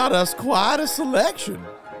 We got us quite a selection.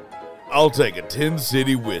 I'll take a Tin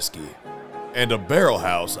City whiskey and a Barrel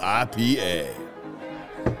House IPA.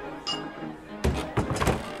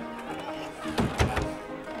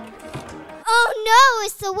 Oh no,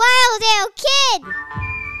 it's the Wild Ale Kid!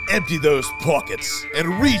 Empty those pockets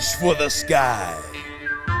and reach for the sky.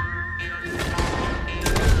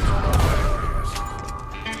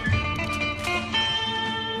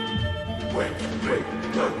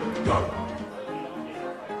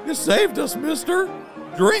 You saved us, mister.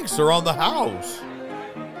 Drinks are on the house.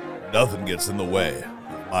 Nothing gets in the way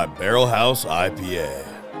of my Barrel House IPA.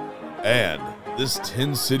 And this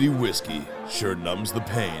Tin City whiskey sure numbs the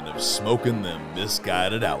pain of smoking them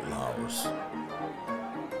misguided outlaws.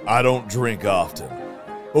 I don't drink often,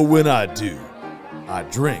 but when I do, I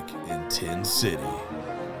drink in Tin City.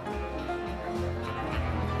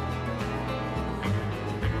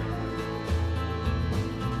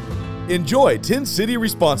 Enjoy Tin City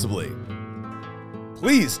responsibly.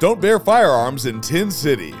 Please don't bear firearms in Tin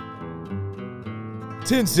City.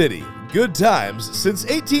 Tin City, good times since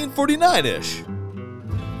 1849-ish.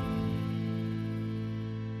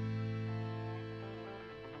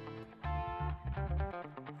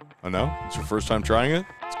 Oh, no? It's your first time trying it?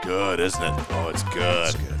 It's good, isn't it? Oh, it's good.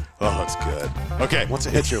 It's good. Oh, it's good. Okay. Once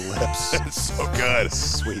it hits your lips, It's so good.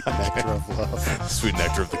 sweet nectar of love. Sweet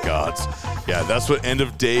nectar of the gods. Yeah, that's what End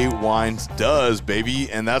of Day Wines does,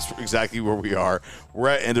 baby. And that's exactly where we are. We're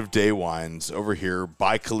at End of Day Wines over here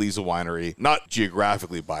by Caliza Winery. Not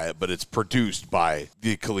geographically by it, but it's produced by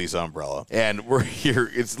the Caliza umbrella. And we're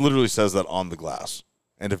here. It literally says that on the glass.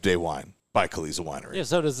 End of Day Wine by Caliza Winery. yeah,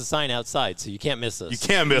 so does the sign outside, so you can't miss us. You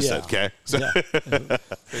can't miss it, okay? So,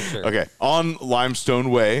 For sure. okay, on Limestone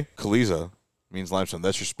Way, Caliza means limestone.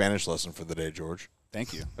 That's your Spanish lesson for the day, George.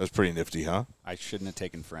 Thank you. That was pretty nifty, huh? I shouldn't have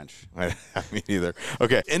taken French. I mean, either.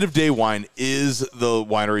 Okay, End of Day Wine is the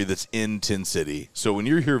winery that's in Tin City. So when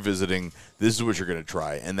you're here visiting, this is what you're going to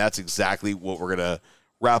try, and that's exactly what we're going to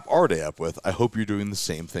wrap our day up with. I hope you're doing the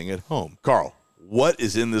same thing at home. Carl, what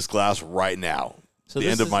is in this glass right now? So the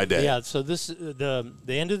end of my day. Yeah, so the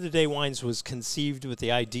End of the Day Wines was conceived with the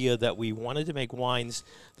idea that we wanted to make wines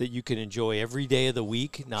that you can enjoy every day of the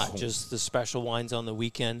week, not just the special wines on the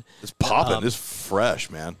weekend. It's popping. It's fresh,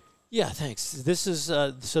 man. Yeah, thanks. This is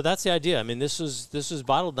so that's the idea. I mean, this was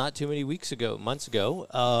bottled not too many months ago,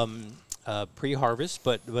 pre-harvest,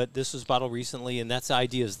 but this was bottled recently, and that's the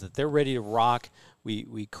idea is that they're ready to rock.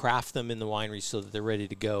 We craft them in the winery so that they're ready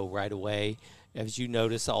to go right away. As you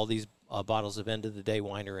notice, all these bottles of End of the Day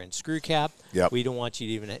Wine are in screw cap. Yep. We don't want you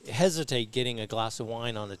to even hesitate getting a glass of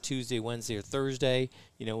wine on a Tuesday, Wednesday, or Thursday,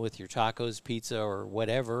 with your tacos, pizza, or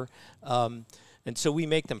whatever. And so we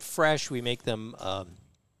make them fresh. We make them,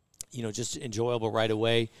 just enjoyable right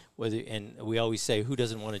away. And we always say, who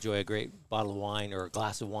doesn't want to enjoy a great bottle of wine or a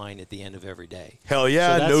glass of wine at the end of every day? Hell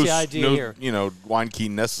yeah. So that's the idea here. Wine key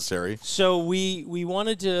necessary. So we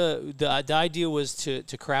wanted to, the idea was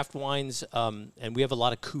to craft wines, and we have a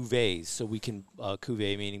lot of cuvées, so we can,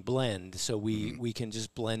 cuvée meaning blend, so we can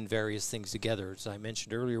just blend various things together. As I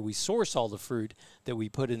mentioned earlier, we source all the fruit that we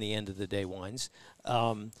put in the End of the Day wines.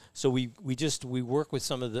 So we work with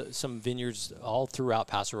some vineyards all throughout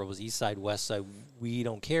Paso Robles, east side, west side. We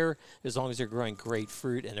don't care as long as they're growing great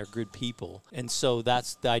fruit and they're good people. And so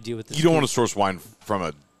that's the idea with this. You don't want to source wine from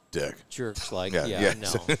a dick. Jerks like, Yeah.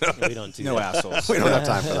 no, we don't do No that. assholes. We don't have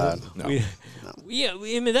time for that. No. Yeah,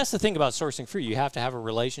 I mean, that's the thing about sourcing fruit. You have to have a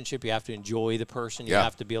relationship. You have to enjoy the person. You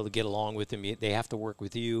have to be able to get along with them. They have to work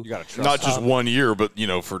with you. You got to trust. Not just 1 year, but,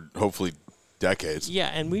 for hopefully decades.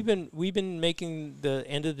 Yeah, and we've been making the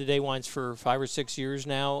End of the Day wines for 5 or 6 years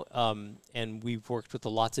now, and we've worked with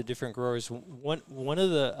lots of different growers. One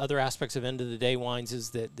of the other aspects of End of the Day wines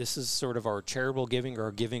is that this is sort of our charitable giving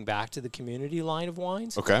or giving back to the community line of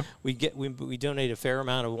wines. Okay. We donate a fair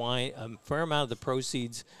amount of wine, a fair amount of the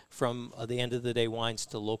proceeds from the End of the Day wines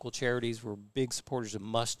to local charities. We're big supporters of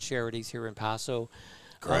Must charities here in Paso.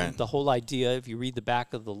 Great. The whole idea, if you read the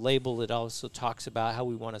back of the label, it also talks about how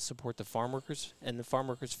we want to support the farm workers and the farm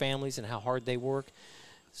workers' families and how hard they work.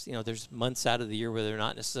 So, there's months out of the year where they're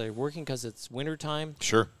not necessarily working because it's wintertime.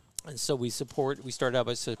 Sure. And so we started out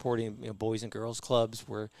by supporting boys and girls clubs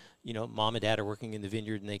where, mom and dad are working in the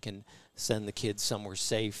vineyard and they can send the kids somewhere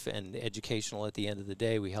safe and educational at the end of the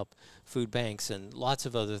day. We help food banks and lots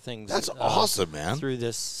of other things. That's awesome, man. Through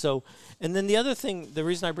this. So, and then the other thing, the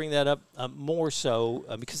reason I bring that up more so,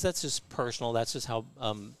 because that's just personal, that's just how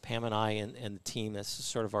Pam and I and the team, that's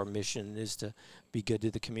sort of our mission, is to be good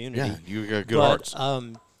to the community. Yeah, you got good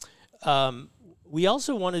hearts. We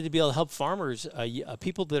also wanted to be able to help farmers,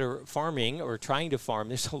 people that are farming or trying to farm.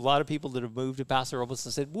 There's a lot of people that have moved to Paso Robles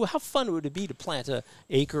and said, well, how fun would it be to plant an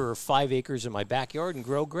acre or 5 acres in my backyard and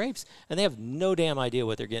grow grapes? And they have no damn idea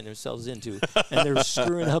what they're getting themselves into. And they're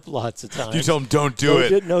screwing up lots of times. You tell them, don't do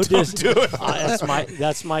it. Don't do it.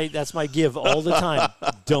 That's my give all the time.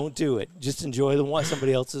 Don't do it. Just enjoy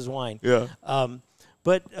somebody else's wine. Yeah.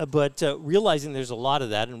 But realizing there's a lot of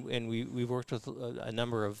that, and we've worked with a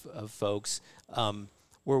number of folks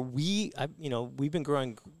where we've been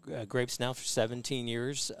growing grapes now for 17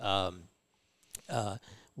 years, where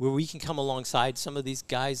we can come alongside some of these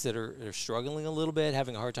guys that are struggling a little bit,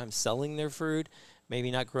 having a hard time selling their fruit, maybe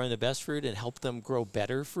not growing the best fruit, and help them grow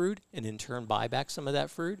better fruit, and in turn buy back some of that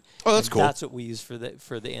fruit. Oh, that's cool. That's what we use for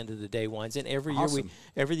the end of the day wines. And every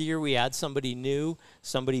year we add somebody new.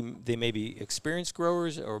 They may be experienced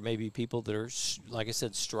growers, or maybe people that are, like I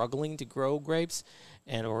said, struggling to grow grapes,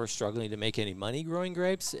 or struggling to make any money growing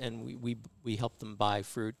grapes, and we help them buy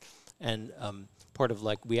fruit. And part of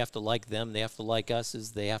we have to like them, they have to like us,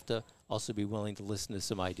 is they have to also be willing to listen to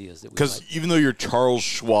some ideas. Because even though your Charles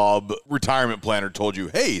Schwab retirement planner told you,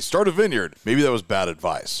 hey, start a vineyard, maybe that was bad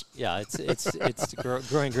advice. Yeah, it's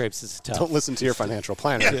growing grapes is tough. Don't listen to your financial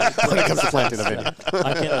planner when it comes to planting a vineyard.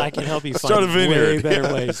 I can help you start find a vineyard. way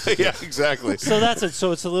better ways. Yeah, exactly. So that's it.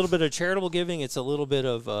 So it's a little bit of charitable giving. It's a little bit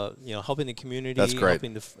of helping the community. That's great.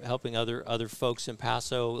 Helping other folks in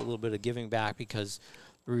Paso. A little bit of giving back, because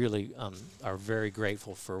we really are very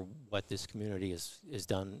grateful for what this community has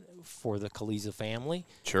done for the Caliza family.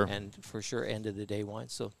 Sure. And for sure, end of the day wine.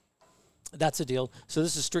 So that's a deal. So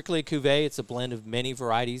this is strictly a cuvee. It's a blend of many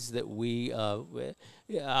varieties that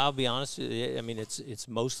I'll be honest, I mean, it's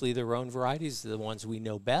mostly their own varieties, the ones we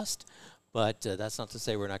know best. But that's not to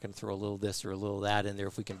say we're not going to throw a little this or a little that in there.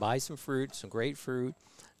 If we can buy some fruit, some great fruit,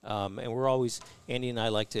 and we're always, Andy and I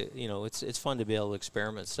like to, it's fun to be able to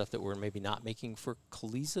experiment stuff that we're maybe not making for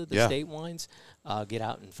Caliza, the state wines. Get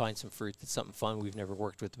out and find some fruit that's something fun we've never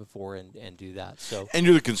worked with before, and do that. So. And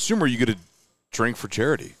you're the consumer, you get a drink for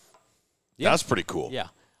charity. Yeah. That's pretty cool. Yeah.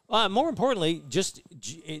 More importantly, just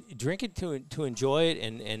drink it to enjoy it,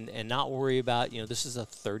 and not worry about, this is a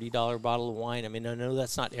 $30 bottle of wine. I mean, I know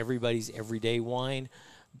that's not everybody's everyday wine,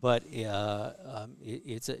 but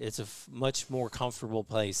it's a much more comfortable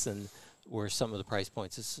place than where some of the price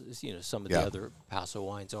points some of the other Paso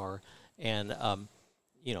wines are. And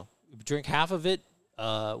drink half of it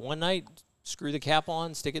one night, screw the cap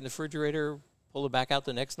on, stick it in the refrigerator, pull it back out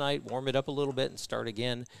the next night, warm it up a little bit, and start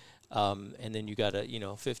again. And then you got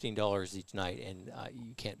 $15 each night, and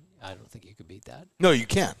you can't. I don't think you could beat that. No, you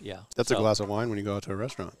can't. Yeah, that's a glass of wine when you go out to a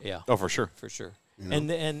restaurant. Yeah. Oh, for sure. For sure.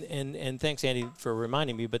 And thanks, Andy, for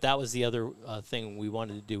reminding me. But that was the other thing we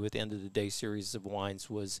wanted to do with the end of the day series of wines,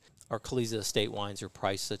 was our Caliza estate wines are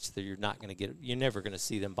priced such that you're never going to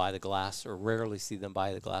see them by the glass, or rarely see them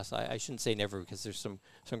by the glass. I shouldn't say never, because there's some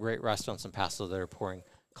great restaurants in Paso that are pouring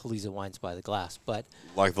Caliza wines by the glass, but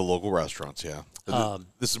like the local restaurants, yeah.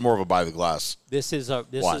 This is more of a by the glass. This is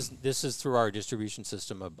through our distribution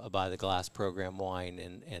system, a by the glass program wine,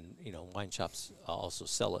 and wine shops also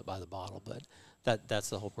sell it by the bottle, but that's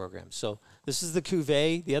the whole program. So this is the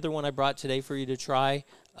cuvee. The other one I brought today for you to try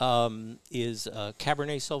is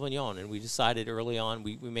Cabernet Sauvignon, and we decided early on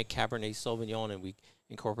we make Cabernet Sauvignon, and we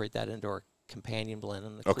incorporate that into our companion blend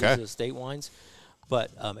on the Caliza estate wines.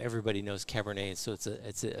 But everybody knows Cabernet, and so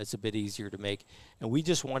it's a bit easier to make. And we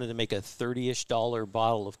just wanted to make a $30-ish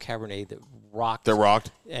bottle of Cabernet that rocked.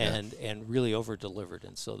 And really over delivered,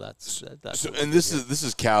 and so that's. So, and this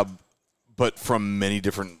is Cab, but from many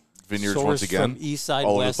different vineyards. Sourced once again, from East Side,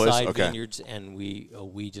 West Side vineyards, and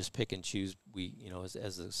we just pick and choose. We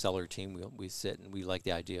as a cellar team, we sit and we like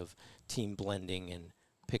the idea of team blending and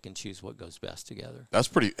pick and choose what goes best together. That's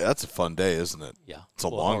a fun day, isn't it? Yeah. It's a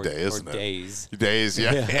long day, isn't it? Days,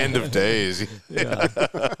 yeah. End of days. Yeah.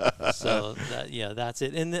 So that's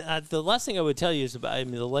it. And the last thing I would tell you is about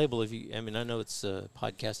the label. I know it's a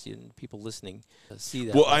podcast and people listening see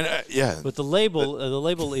that. Well, But the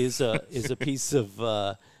label is a piece of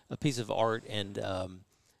art, and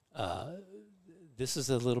this is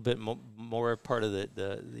a little bit more part of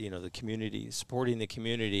the community, supporting the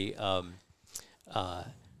community. A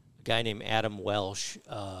guy named Adam Welsh. He's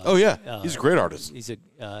a great artist.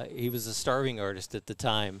 He was a starving artist at the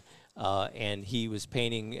time, and he was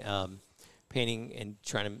painting and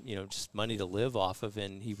trying to just money to live off of.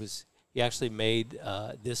 And he actually made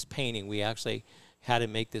this painting. We actually had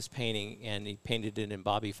him make this painting, and he painted it in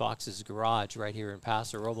Bobby Fox's garage right here in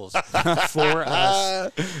Paso Robles for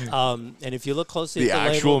us. And if you look closely the at the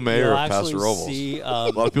actual label, mayor you'll of Paso Robles. see, A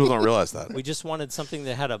lot of people don't realize that. we just wanted something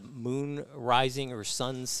that had a moon rising or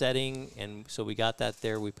sun setting, and so we got that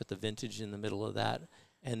there. We put the vintage in the middle of that.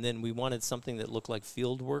 And then we wanted something that looked like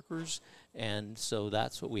field workers, and so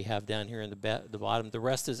that's what we have down here in the bottom. The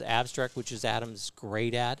rest is abstract, which is Adam's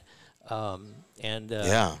great at.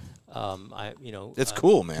 It's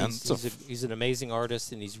cool, man. He's an amazing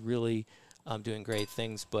artist, and he's really doing great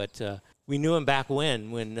things. But we knew him back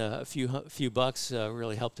when a few bucks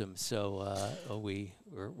really helped him. So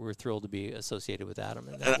we're thrilled to be associated with Adam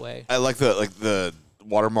in that way. I like the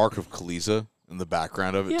watermark of Caliza in the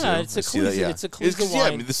background of it too. It's a Caliza. It's a Caliza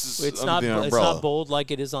wine. I mean, this is it's not bold like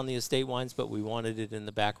it is on the estate wines, but we wanted it in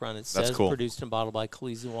the background. It says produced and bottled by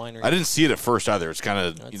Caliza Winery. I didn't see it at first either. It's kind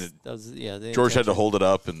of George had to hold it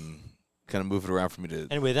up and kind of move it around for me to.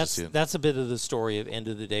 Anyway, to see it. that's a bit of the story of end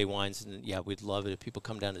of the day wines, and we'd love it if people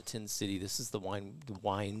come down to Tin City. This is the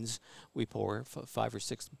wines we pour, 5 or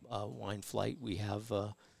 6 wine flight we have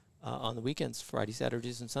on the weekends, Friday,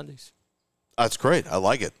 Saturdays, and Sundays. That's great. I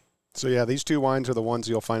like it. So, these 2 wines are the ones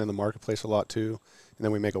you'll find in the marketplace a lot, too. And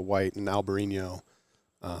then we make a white, an Albarino,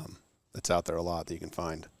 that's out there a lot that you can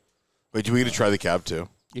find. Wait, do we get to try the cab, too?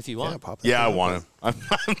 If you want. Pop that I want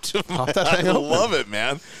to. I love it,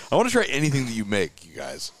 man. I want to try anything that you make, you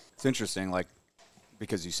guys. It's interesting,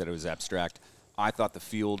 because you said it was abstract. I thought the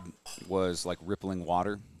field was like rippling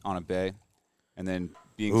water on a bay. And then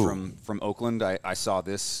being from Oakland, I saw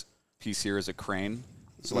this piece here as a crane.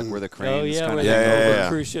 So where the cranes kind of hang over.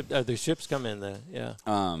 Cruise ship, the ships come in there,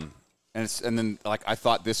 and then I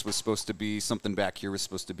thought this was supposed to be something back here was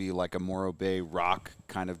supposed to be like a Morro Bay rock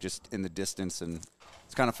kind of just in the distance, and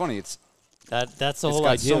it's kind of funny. That's the whole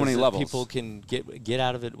idea. So many levels. People can get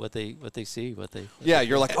out of it what they see,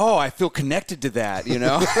 you're like, oh, I feel connected to that,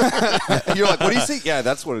 You're like, what do you see? Yeah,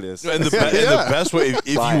 that's what it is. And the best way, if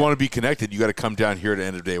you want to be connected, you got to come down here to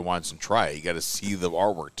End of Day Wines and try it. You got to see the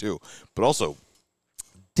artwork too, but also.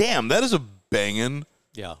 Damn, that is a banging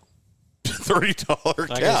 $30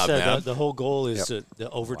 like cab, I said, man. The whole goal is to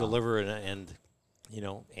over-deliver, and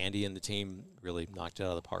Andy and the team really knocked it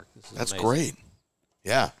out of the park. That's amazing. great.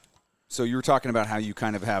 Yeah. So you were talking about how you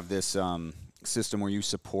kind of have this system where you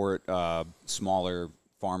support smaller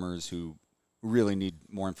farmers who really need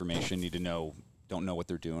more information, don't know what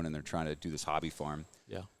they're doing, and they're trying to do this hobby farm.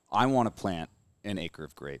 Yeah. I want to plant an acre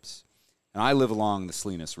of grapes. And I live along the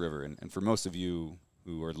Salinas River, and for most of you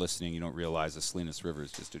who are listening, you don't realize the Salinas River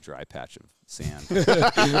is just a dry patch of sand.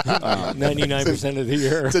 99% of the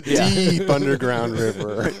year. It's a deep underground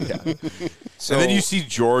river. So, and then you see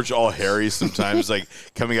George all hairy sometimes,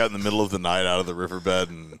 coming out in the middle of the night out of the riverbed.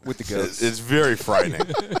 And with the goats. It's very frightening.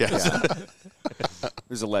 Yes.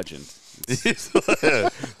 There's a legend.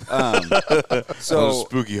 So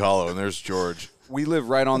Spooky Hollow, and there's George. We live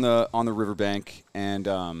right on the riverbank, and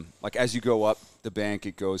as you go up the bank,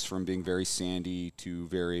 it goes from being very sandy to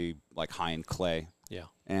very high in clay. Yeah.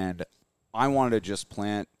 And I wanted to just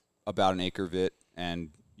plant about an acre of it, and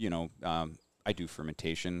I do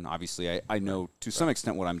fermentation. Obviously, I know to some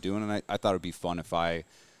extent what I'm doing, and I thought it'd be fun if I've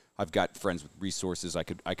got friends with resources. I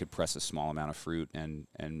could press a small amount of fruit and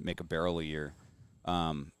make a barrel a year.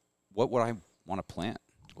 What would I want to plant?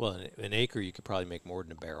 Well, an acre you could probably make more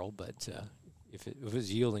than a barrel, but. If it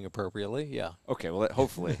was yielding appropriately, yeah. Okay, well,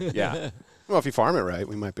 hopefully, yeah. Well, if you farm it right,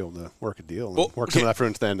 we might be able to work a deal and work some of that fruit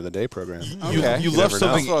into the end of the day program. Okay. You left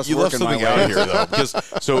something. You left something out here though, because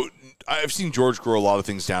I've seen George grow a lot of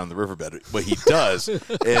things down in the riverbed. What he does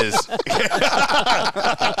is,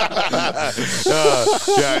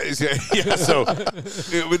 So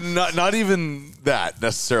it would not even that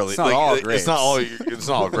necessarily. It's not all grapes. It's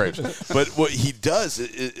not all grapes. But what he does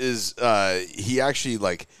is he actually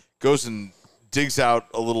goes and digs out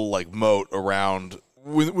a little moat around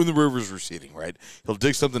when the river's receding, right? He'll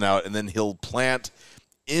dig something out, and then he'll plant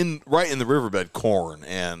right in the riverbed corn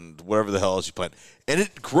and whatever the hell else you plant. And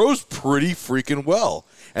it grows pretty freaking well.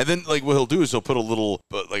 And then what he'll do is he'll put a little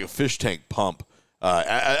a fish tank pump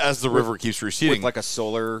as the river keeps receding. With a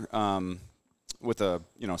solar with a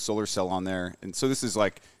solar cell on there. And so this is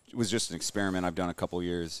it was just an experiment I've done a couple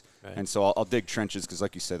years. Right. And so I'll dig trenches because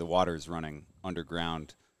like you say, the water is running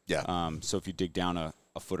underground. Yeah. So if you dig down a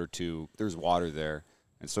a foot or two. There's water there.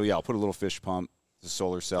 And so, yeah, I'll put a little fish pump, the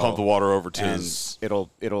solar cell. Pump the water over to and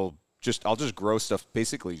I'll just grow stuff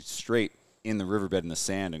basically straight in the riverbed in the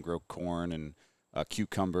sand and grow corn and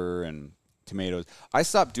cucumber and tomatoes. I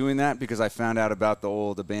stopped doing that because I found out about the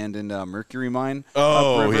old abandoned mercury mine.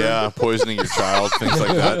 Oh, yeah, poisoning your child, things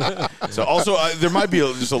like that. So also, there might be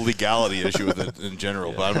just a legality issue with it in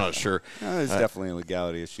general, but I'm not sure. There's definitely a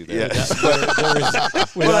legality issue there. Yeah. There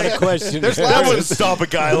is, without a question. That wouldn't stop a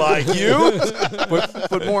guy like you.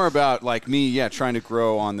 but more about like me, trying to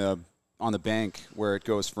grow on the bank where it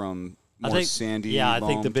goes from more sandy. Yeah, I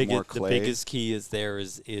loam think the to more clay. biggest key is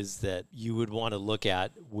that you would want to look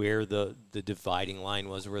at where the dividing line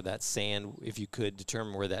was, where that sand, if you could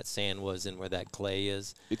determine where that sand was and where that clay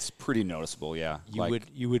is. It's pretty noticeable, yeah.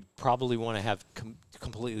 You would probably want to have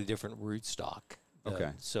completely different rootstock.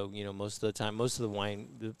 Okay. So most of the time, most of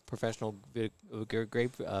the professional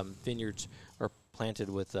grape vineyards are planted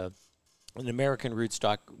with an American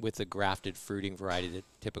rootstock with a grafted fruiting variety that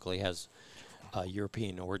typically has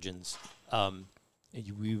European origins.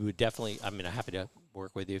 We would definitely. I'm happy to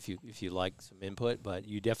work with you if you like some input, but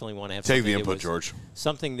you definitely want to have take the input, George.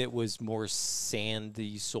 Something that was more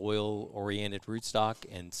sandy soil oriented rootstock,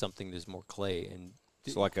 and something that's more clay. And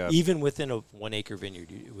so even within a 1 acre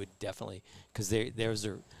vineyard, it would definitely, because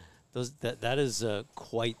that is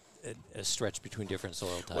quite a stretch between different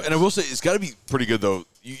soil types. And I will say it's got to be pretty good though.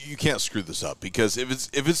 You can't screw this up, because if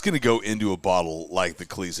it's going to go into a bottle like the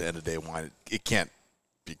Caliza End of Day wine, it can't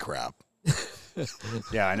be crap.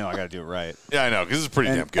 Yeah, I know. I got to do it right. Yeah, I know, because it's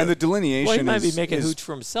pretty damn good. And the delineation well, he might be making hooch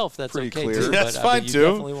for himself. That's pretty okay clear. too. That's but, fine too.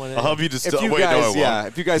 I'll help you distill. If you Wait, guys, no, I won't.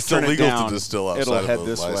 if you guys it's turn illegal it down, to distill outside it'll head of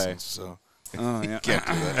the this way. license, so Oh, yeah. can't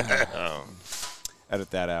do that.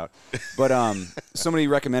 Edit that out. But somebody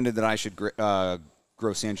recommended that I should grow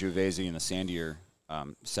Sangiovese in the sandier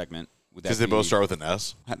segment. Because they both start with an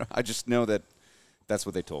S? I just know that that's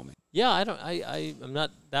what they told me. Yeah, I'm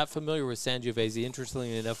not that familiar with Sangiovese.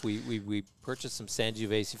 Interestingly enough, we purchased some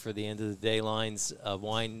Sangiovese for the End of the Day lines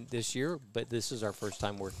wine this year, but this is our first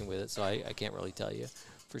time working with it, so I can't really tell you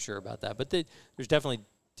for sure about that. But there's definitely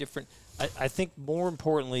different. I think more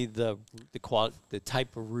importantly, the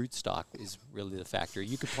type of rootstock is really the factor.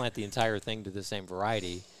 You could plant the entire thing to the same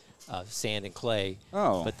variety, sand and clay,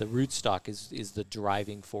 but the rootstock is the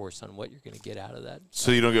driving force on what you're going to get out of that.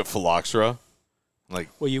 So you don't get phylloxera?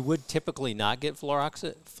 Well, you would typically not get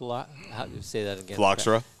phylloxera. How do you say that again?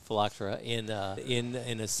 Phylloxera? Phylloxera in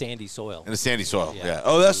a sandy soil. In a sandy soil, yeah.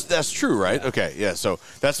 Oh, that's true, right? Yeah. Okay, yeah. So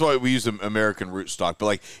that's why we use American rootstock. But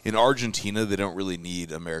like in Argentina, they don't really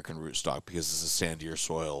need American rootstock because it's a sandier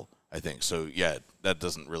soil, I think. So yeah, that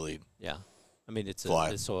doesn't really. Yeah, I mean it's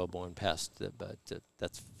a soil-borne pest, but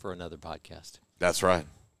that's for another podcast. That's right.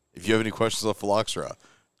 If you have any questions on phylloxera,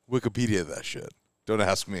 Wikipedia that shit. Don't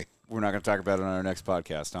ask me. We're not going to talk about it on our next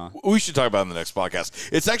podcast, huh? We should talk about it on the next podcast.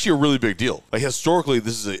 It's actually a really big deal. Like historically,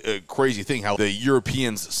 this is a crazy thing how the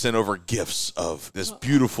Europeans sent over gifts of this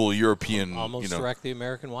beautiful European, almost wrecked the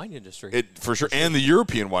American wine industry. It for sure, and the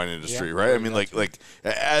European wine industry, right? I mean, like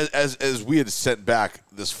as we had sent back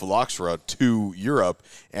this phylloxera to Europe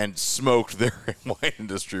and smoked their wine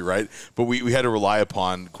industry, right? But we had to rely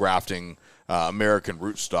upon grafting American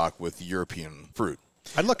rootstock with European fruit.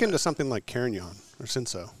 I'd look into something like Carignan or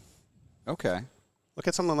Cinsault. Okay. Look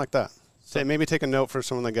at something like that. Say maybe take a note for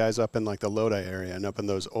some of the guys up in like the Lodi area and up in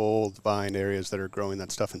those old vine areas that are growing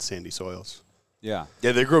that stuff in sandy soils. Yeah.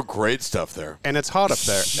 Yeah, they grow great stuff there. And it's hot up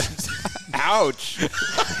there. Ouch.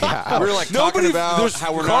 Yeah. We're like talking about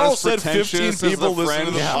how we're Carl not as said 15 people listen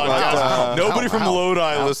to the podcast. Nobody from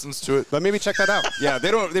Lodi listens to it. But maybe check that out. Yeah,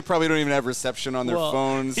 they probably don't even have reception on their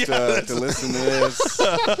phones to listen to this.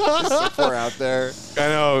 So far out there. I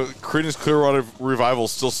know. Creedence Clearwater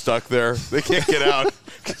Revival's still stuck there. They can't get out.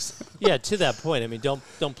 Yeah, to that point, I mean, don't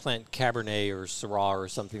plant Cabernet or Syrah or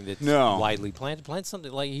something that's widely planted. Plant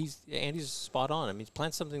something like Andy's spot on. I mean,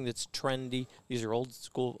 plant something that's trendy. These are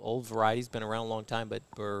old varieties, been around a long time, but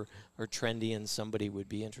are trendy, and somebody would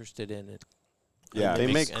be interested in it. Yeah,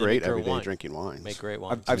 they make great everyday drinking wines. Make great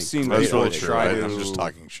wines. I've seen people try to. I'm just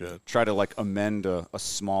talking shit. Try to like amend a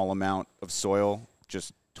small amount of soil,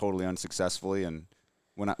 just totally unsuccessfully. And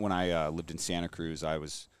when I lived in Santa Cruz, I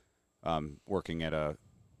was working at a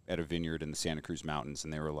vineyard in the Santa Cruz Mountains,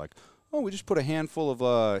 and they were like, "Oh, we just put a handful of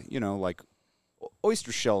like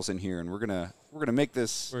oyster shells in here, and we're gonna make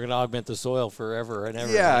this. We're gonna augment the soil forever and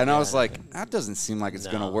ever." Yeah, and I was like, that doesn't seem like it's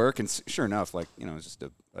gonna work. And sure enough, like it's just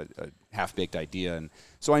a half-baked idea, and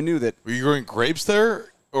so I knew that. Were you growing grapes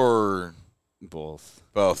there or both?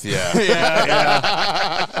 Both, yeah.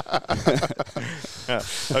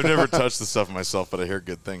 I've never touched the stuff myself, but I hear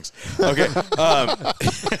good things. Okay.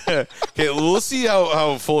 Okay, well, let's see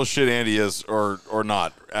how full of shit Andy is or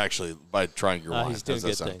not, actually, by trying your wine. He's doing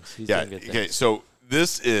good things. He's doing good things. Okay, so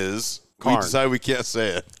this is, we Carn. decided we can't say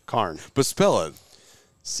it. Carn. But spell it.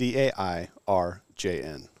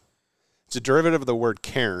 Cairn. It's a derivative of the word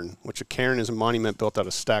cairn, which a cairn is a monument built out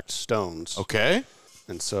of stacked stones. Okay.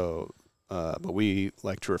 And so, but we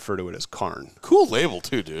like to refer to it as Carn. Cool label,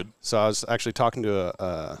 too, dude. So I was actually talking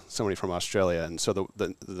to somebody from Australia, and so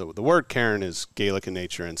the word cairn is Gaelic in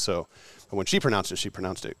nature, and so when she pronounced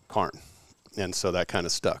it Carn. And so that kind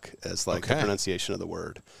of stuck as like the pronunciation of the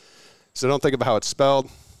word. So don't think of how it's spelled.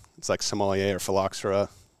 It's like sommelier or phylloxera.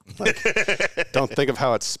 Like, don't think of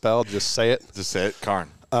how it's spelled. Just say it. Just say it. Carn.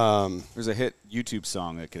 There's a hit YouTube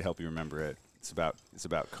song that could help you remember it. It's about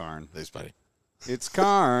Carn. Thanks, buddy. It's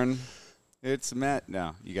Carn. It's Matt.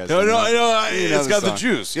 No, you guys. No, don't know. I know. You know It's got the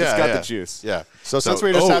juice. Yeah, it's got yeah. the juice. Yeah. So since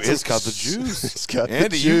we just had some, it's got the juice. It's got the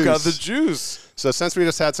Andy, you got the juice. So since we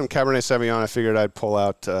just had some Cabernet Sauvignon, I figured I'd pull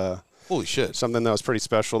out Holy shit. something that was pretty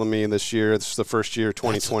special to me this year. This is the first year,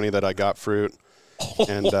 2020, that I got fruit.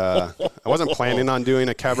 And I wasn't planning on doing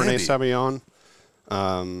a Cabernet Sauvignon.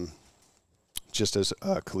 Just as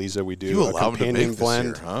Caliza, we do You a allowed him to companion make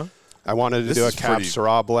blend. this year, huh? I wanted to This do a is Cab pretty-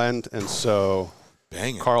 Syrah blend, and so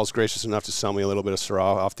Bang it. Carl's gracious enough to sell me a little bit of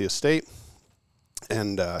Syrah off the estate.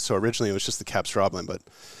 And so originally it was just the Cab Syrah blend, but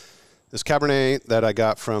this Cabernet that I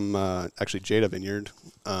got from actually Jada Vineyard,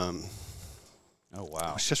 Oh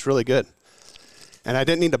wow. it's just really good. And I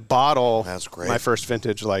didn't need to bottle That's great. my first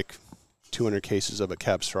vintage, like 200 cases of a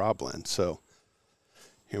Cab Syrah blend. So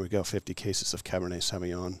here we go, 50 cases of Cabernet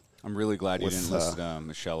Sauvignon. I'm really glad you With, didn't listen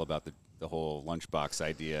Michelle about the whole lunchbox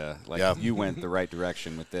idea. Like Yeah. you went the right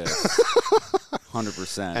direction with this.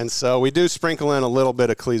 100%. And so we do sprinkle in a little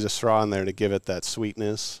bit of Caliza Syrah in there to give it that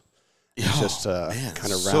sweetness. Just man,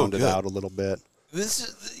 kind of so round it good. out a little bit. This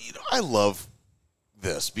is, I love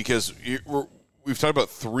this because we've talked about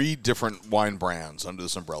 3 different wine brands under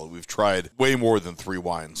this umbrella. We've tried way more than 3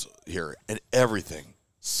 wines here, and everything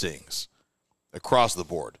sings across the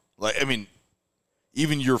board. Like, I mean,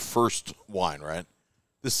 even your first wine, right?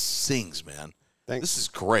 This sings, man. Thanks. This is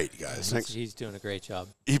great, guys. He's doing a great job.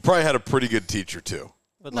 He probably had a pretty good teacher, too.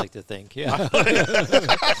 Would like to think, yeah.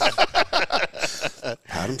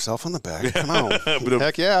 Pat himself on the back. Come on.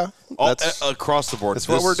 Heck yeah. That's Across the board. what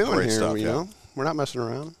this we're is doing great here, stuff, you yeah. know? We're not messing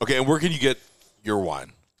around. Okay, and where can you get your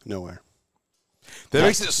wine? Nowhere. That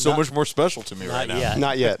makes it so much more special to me right now. yet.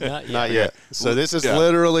 Not yet. Not yet. So this is Yeah.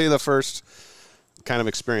 literally the first kind of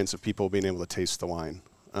experience of people being able to taste the wine.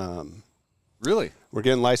 really? We're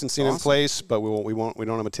getting licensing in Awesome. place, but we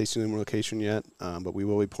don't have a tasting room location yet. But we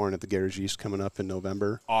will be pouring at the Garage East coming up in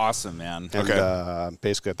November. Awesome, man. And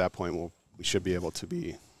basically at that point we should be able to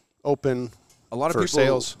be open. A lot of for people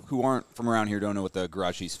sales. who aren't from around here don't know what the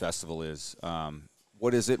Garage East Festival is.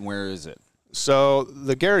 What is it and where is it? So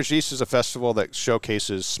the Garage East is a festival that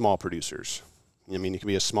showcases small producers. I mean, you can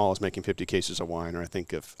be as small as making 50 cases of wine, or I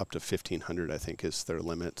think if up to 1,500, I think is their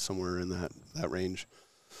limit, somewhere in that range.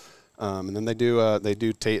 And then they do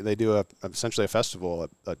essentially a festival,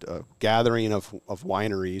 a gathering of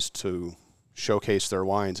wineries to showcase their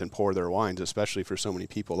wines and pour their wines, especially for so many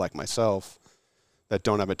people like myself that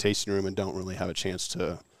don't have a tasting room and don't really have a chance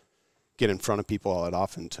to get in front of people all that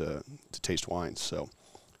often to taste wines. So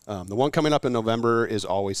the one coming up in November is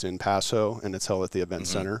always in Paso, and it's held at the event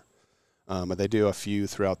center. But they do a few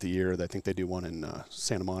throughout the year. I think they do one in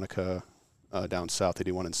Santa Monica down south. They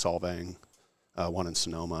do one in Solvang, one in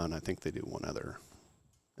Sonoma, and I think they do one other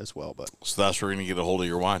as well. But So that's where you're going to get a hold of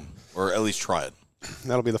your wine, or at least try it.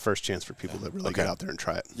 that'll be the first chance for people to really get out there and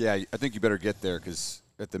try it. Yeah, I think you better get there because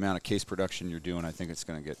at the amount of case production you're doing, I think it's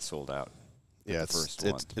going to get sold out. Yeah, first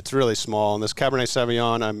one. it's really small. And this Cabernet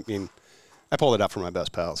Sauvignon, I mean, I pulled it out from my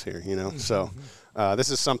best pals here, you know. So this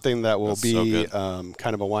is something that will That's so be good.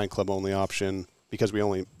 kind of a wine club only option because we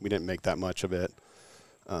didn't make that much of it.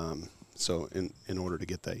 So in order to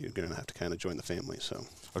get that, you're going to have to kind of join the family. So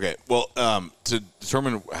Okay, well, to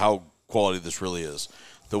determine how quality this really is,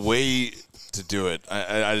 the way to do it,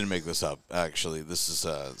 I didn't make this up, actually. This is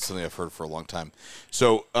something I've heard for a long time.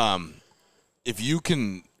 So if you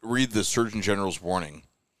can read the Surgeon General's warning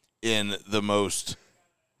in the most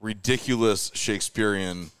ridiculous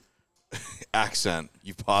Shakespearean accent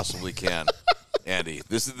you possibly can, Andy.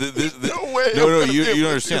 No way. No, you don't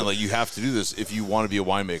understand. Like, you have to do this if you want to be a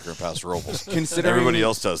winemaker in Paso Robles. Everybody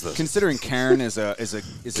else does this. Considering Cairn is a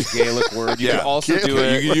Gaelic word, you can also do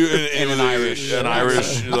it You can do in an Irish. An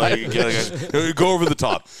Irish, like, go over the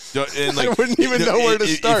top. And, like, I wouldn't even know where to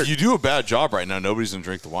start. If you do a bad job right now, nobody's going to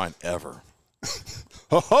drink the wine ever.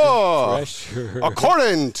 Ho-ho! Pressure.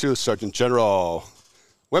 According to Surgeon General,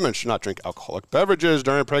 women should not drink alcoholic beverages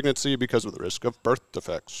during pregnancy because of the risk of birth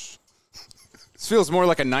defects. This feels more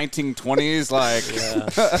like a 1920s, like.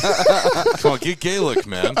 Come on, get Gaelic,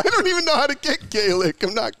 man. I don't even know how to get Gaelic.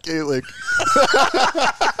 I'm not Gaelic.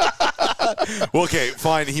 Well, okay,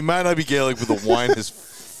 fine. He might not be Gaelic, but the wine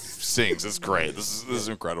sings. It's great. This is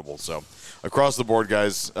incredible. So, across the board,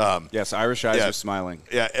 guys. Yes, Irish eyes are smiling.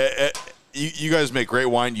 Yeah, you guys make great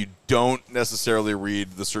wine. You don't necessarily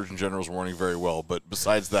read the Surgeon General's warning very well, but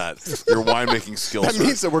besides that, your winemaking skills. That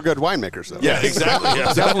means that we're good winemakers, though. Yeah, exactly.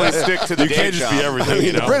 Yeah. Definitely stick to the You can't just be everything. I mean,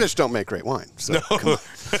 you know? the British don't make great wine. So. No.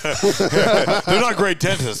 They're not great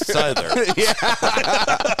dentists either.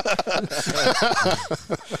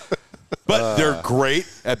 But they're great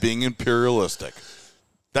at being imperialistic.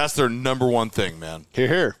 That's their number one thing, man. Hear,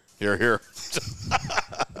 hear. Hear, hear.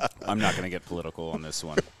 I'm not going to get political on this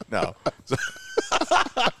one. No.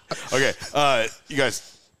 Okay, you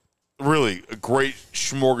guys, really a great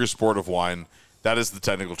smorgasbord of wine. That is the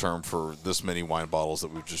technical term for this many wine bottles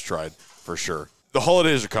that we've just tried, for sure. The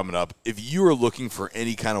holidays are coming up. If you are looking for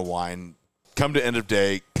any kind of wine, come to End of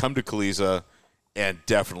Day, come to Caliza, and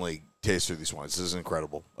definitely taste through these wines. This is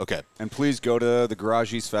incredible. Okay. And please go to the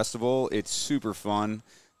Garage East Festival. It's super fun.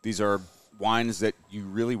 These are wines that you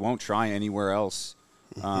really won't try anywhere else.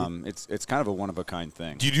 It's kind of a one-of-a-kind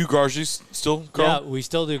thing. Do you do Garges still, Carl? Yeah, we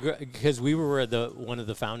still do, because we were one of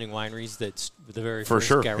the founding wineries that's the very For first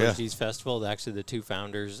sure, Garages Festival. Actually, the two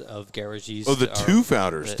founders of Garages. Oh, the two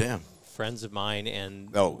founders, damn. Friends of mine, and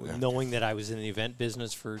yeah. knowing that I was in the event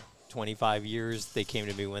business for 25 years, they came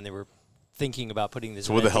to me when they were thinking about putting this.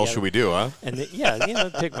 So what the hell together. should we do, huh? And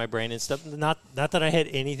pick my brain and stuff. Not that I had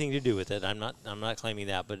anything to do with it. I'm not claiming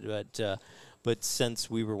that, but since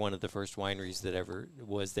we were one of the first wineries that ever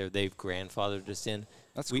was there, they've grandfathered us in.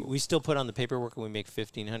 That's cool. We still put on the paperwork and we make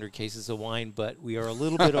 1,500 cases of wine, but we are a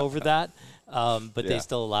little bit over that. But they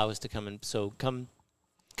still allow us to come in. So come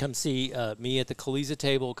see me at the Caliza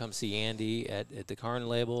table. Come see Andy at the Carn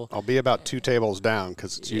label. I'll be about 2 tables down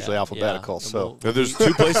because it's usually alphabetical. Yeah. So There's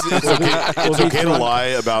 2 places. It's okay to lie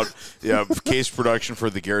about case production for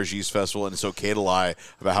the Garage East Festival, and it's okay to lie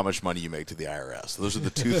about how much money you make to the IRS. Those are the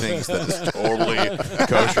 2 things that is totally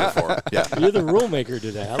kosher for. Yeah. You're the rule maker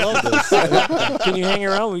today. I love this. Can you hang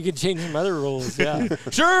around? We could change some other rules. Yeah.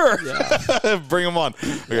 Sure. Yeah. Bring them on.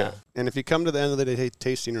 Okay. Yeah. And if you come to the end of the day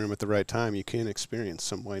tasting room at the right time, you can experience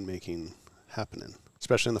some winemaking happening,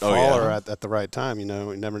 especially in the fall or at the right time. You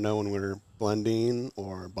never know when we're blending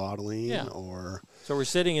or bottling or so we're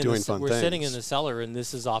sitting in sitting in things. the cellar, and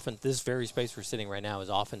this very space we're sitting right now is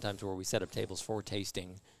oftentimes where we set up tables for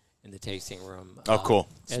tasting in the tasting room. Oh, cool!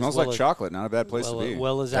 Smells like chocolate. Not a bad place to be.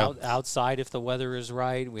 Well as outside if the weather is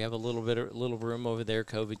right. We have a little room over there.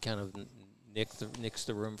 COVID kind of nixed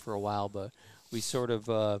the room for a while, but we sort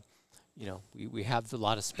of. We have a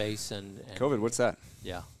lot of space and COVID, what's that?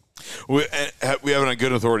 Yeah. We have it on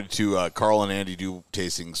good authority to Carl and Andy do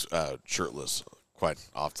tastings shirtless quite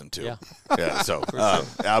often, too. Yeah. Yeah, so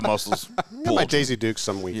ab muscles. My Daisy Dukes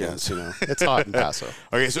some weekends, It's hot in Paso.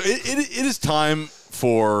 Okay, so it is time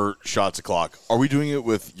for Shots O'Clock. Are we doing it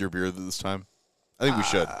with your beer this time? I think we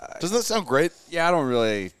should. Doesn't that sound great? Yeah, I don't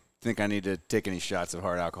really think I need to take any shots of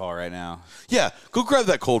hard alcohol right now. Yeah, go grab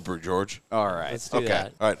that cold brew, George. All right. Let's do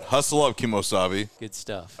that. All right, hustle up, Kimosabi. Good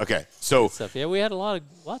stuff. Okay, so. Good stuff. Yeah, we had a lot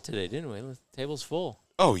today, didn't we? The table's full.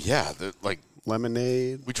 Oh, yeah.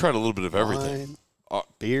 Lemonade. We tried a little bit of everything.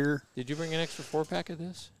 Beer. Did you bring an extra 4-pack of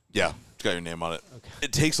this? Yeah, it's got your name on it. Okay.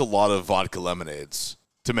 It takes a lot of vodka lemonades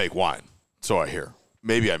to make wine, so I hear.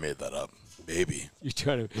 Maybe I made that up. Maybe. You're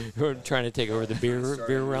trying to take over the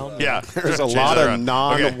beer realm? Yeah. There's a lot of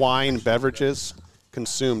non-wine beverages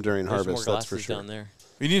consumed during There's harvest, more that's for glasses sure. down there.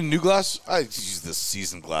 You need a new glass? I use this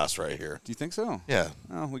seasoned glass right here. Do you think so? Yeah.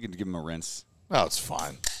 Oh, we could give him a rinse. Oh, it's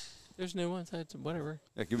fine. There's new ones. Whatever.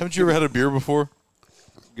 Yeah, Haven't you ever had a beer before?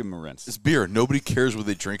 Give him a rinse. It's beer. Nobody cares what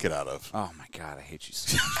they drink it out of. Oh, my God. I hate you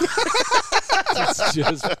so much. It's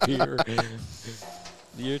just beer.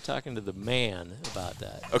 You're talking to the man about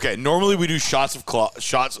that. Okay, normally we do shots of clock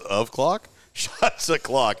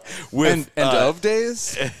with and of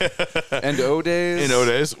days and O days and O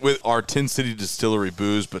days with our Tin City Distillery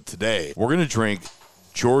booze, but today we're gonna drink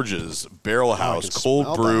George's Barrel House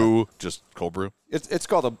cold brew. Just cold brew. It's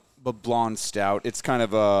called a blonde stout. It's kind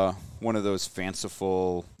of one of those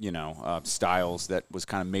fanciful, styles that was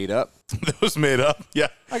kind of made up. That was made up. Yeah,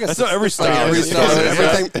 I guess that's not every style. Is it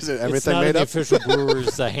everything it's not made in the up? official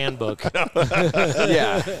brewer's handbook.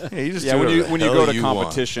 Yeah, You just yeah. do When you whatever go the to hell you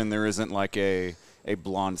competition, there isn't like a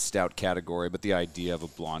blonde stout category, but the idea of a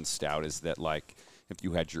blonde stout is that if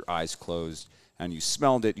you had your eyes closed and you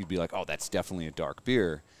smelled it, you'd be like, oh, that's definitely a dark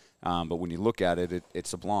beer. But when you look at it,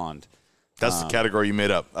 it's a blonde. That's the category you made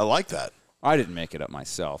up. I like that. I didn't make it up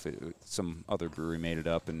myself. Some other brewery made it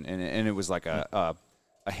up, and it was like a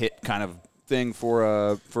hit kind of thing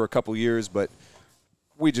for a couple years, but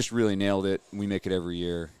we just really nailed it. We make it every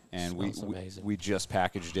year, and we just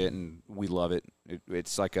packaged it, and we love it.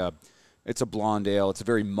 It's like it's a blonde ale. It's a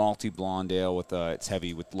very malty blonde ale with it's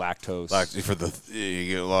heavy with lactose.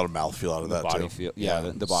 You get a lot of mouthfeel out of that body too. Feel, yeah,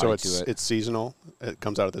 the body to it. It's seasonal. It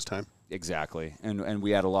comes out at this time. Exactly, and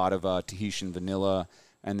we add a lot of Tahitian vanilla,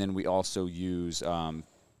 and then we also use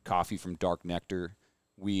coffee from Dark Nectar.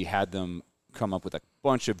 We had them come up with a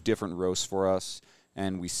bunch of different roasts for us,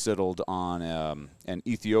 and we settled on an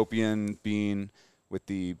Ethiopian bean with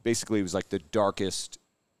basically it was like the darkest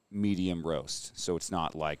medium roast, so it's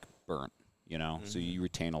not like burnt, so you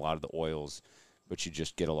retain a lot of the oils, but you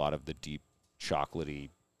just get a lot of the deep chocolatey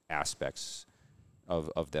aspects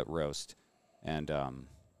of that roast, and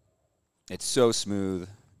it's so smooth.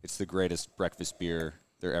 It's the greatest breakfast beer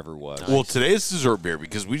there ever was. Nice. Well, today it's dessert beer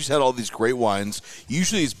because we just had all these great wines.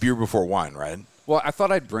 Usually it's beer before wine, right? Well, I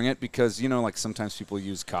thought I'd bring it because, like sometimes people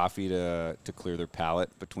use coffee to clear their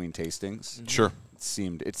palate between tastings. Sure. It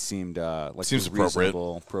seemed like seems a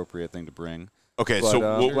reasonable, appropriate thing to bring. Okay, so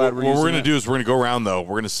what we're going to do is we're going to go around, though. We're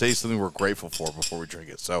going to say something we're grateful for before we drink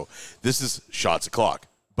it. So this is Shots O'Clock,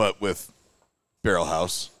 but with Barrel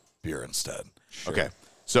House beer instead. Sure. Okay,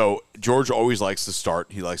 so George always likes to start.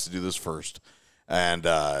 He likes to do this first, and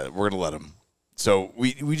we're going to let him. So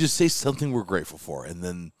we just say something we're grateful for, and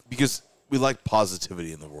then because we like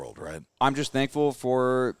positivity in the world, right? I'm just thankful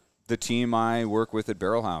for the team I work with at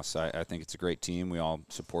Barrel House. I think it's a great team. We all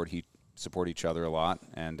support each other a lot,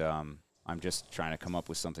 and I'm just trying to come up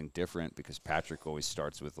with something different because Patrick always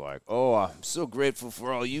starts with like, "Oh, I'm so grateful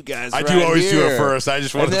for all you guys." I do always do it first. I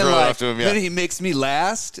just want to throw it off to him. Yeah. Then he makes me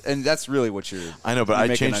last, and that's really what you're. I know, but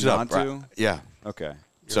I changed it up. Right? Yeah. Okay.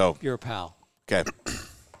 You're a pal. Okay.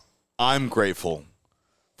 I'm grateful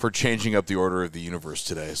for changing up the order of the universe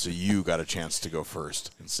today, so you got a chance to go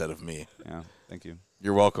first instead of me. Yeah. Thank you.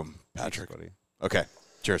 You're welcome, Patrick. Thanks, buddy. Okay.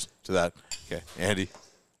 Cheers to that. Okay, Andy.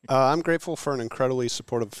 I'm grateful for an incredibly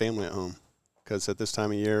supportive family at home because at this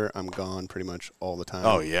time of year, I'm gone pretty much all the time.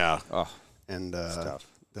 Oh, yeah. Oh, and tough.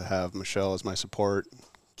 To have Michelle as my support,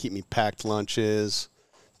 keep me packed lunches,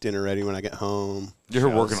 dinner ready when I get home. You're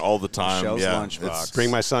working all the time. Michelle's yeah. lunchbox. Bring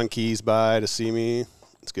my son Keys by to see me.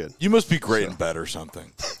 It's good. You must be great in bed or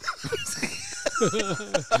something.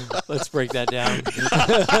 Let's break that down.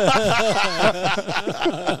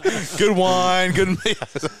 Good wine, good.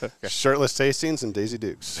 Shirtless tastings and Daisy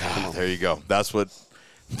Dukes. There you go. That's what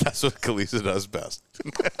Caliza does best.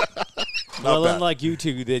 Well, unlike you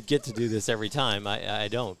two that get to do this every time, I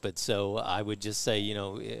don't. But so I would just say,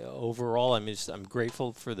 overall, I'm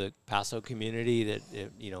grateful for the Paso community that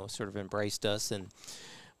sort of embraced us, and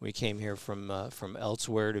we came here from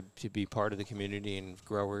elsewhere to be part of the community and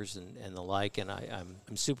growers and the like. And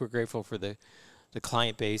I'm super grateful for the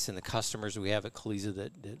client base and the customers we have at Caliza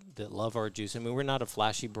that love our juice. I mean, we're not a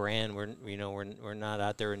flashy brand. We're not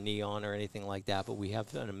out there in neon or anything like that. But we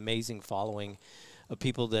have an amazing following of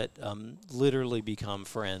people that literally become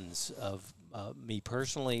friends of me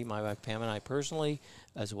personally, my wife Pam and I personally,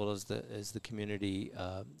 as well as the community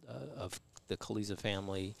of the Caliza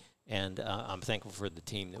family. And I'm thankful for the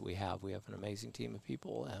team that we have. We have an amazing team of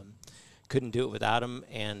people. Couldn't do it without them,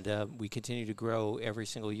 and we continue to grow every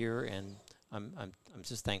single year. And I'm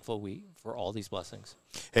just thankful for all these blessings.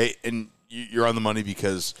 Hey, and you're on the money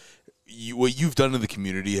because what you've done in the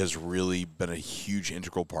community has really been a huge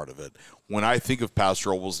integral part of it. When I think of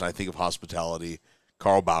Pastor Opals and I think of hospitality,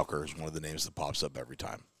 Carl Bowker is one of the names that pops up every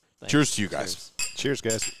time. Thanks. Cheers to you guys. Cheers,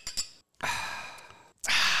 guys.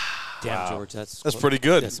 Damn, George, that's pretty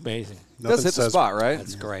good. That's amazing. It does hit the spot, right?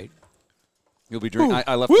 That's great. You'll be drinking.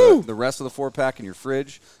 I left the rest of the 4-pack in your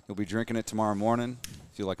fridge. You'll be drinking it tomorrow morning.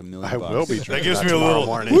 Feel like $1 million. I will be drinking That gives that me a tomorrow little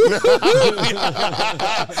morning.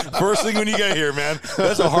 First thing when you get here, man.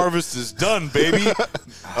 That's a harvest is done, baby.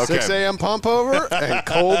 Okay. 6 a.m. pump over and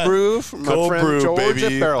cold brew from my friend George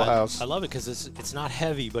at Barrel House. I love it because it's not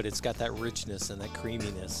heavy, but it's got that richness and that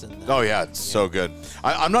creaminess. And Oh, yeah, it's so good.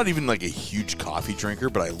 I'm not even like a huge coffee drinker,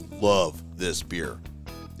 but I love this beer.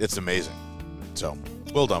 It's amazing. So,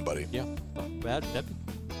 well done, buddy. Yeah, that'd be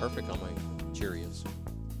perfect on my Cheerios.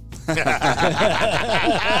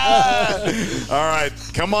 All right,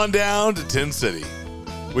 come on down to Tin City.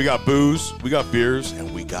 We got booze, we got beers,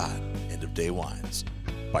 and we got end-of-day wines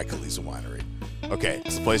by Caliza Winery. Okay,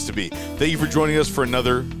 it's the place to be. Thank you for joining us for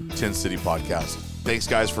another Tin City podcast. Thanks,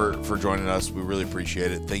 guys, for joining us. We really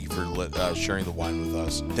appreciate it. Thank you for sharing the wine with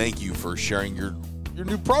us. Thank you for sharing your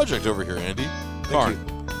new project over here, Andy. Karn.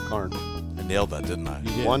 I nailed that, didn't I?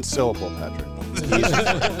 One syllable, Patrick.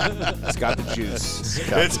 It's got the juice.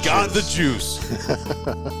 It's got the juice.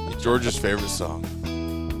 George's favorite song.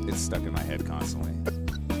 It's stuck in my head constantly.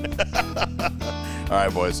 All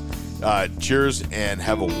right, boys. Cheers and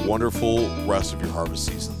have a wonderful rest of your harvest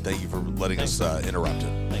season. Thank you for letting us interrupt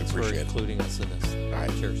it. Thanks for Appreciate it. including us in this. All right.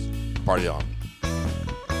 Cheers. Party on.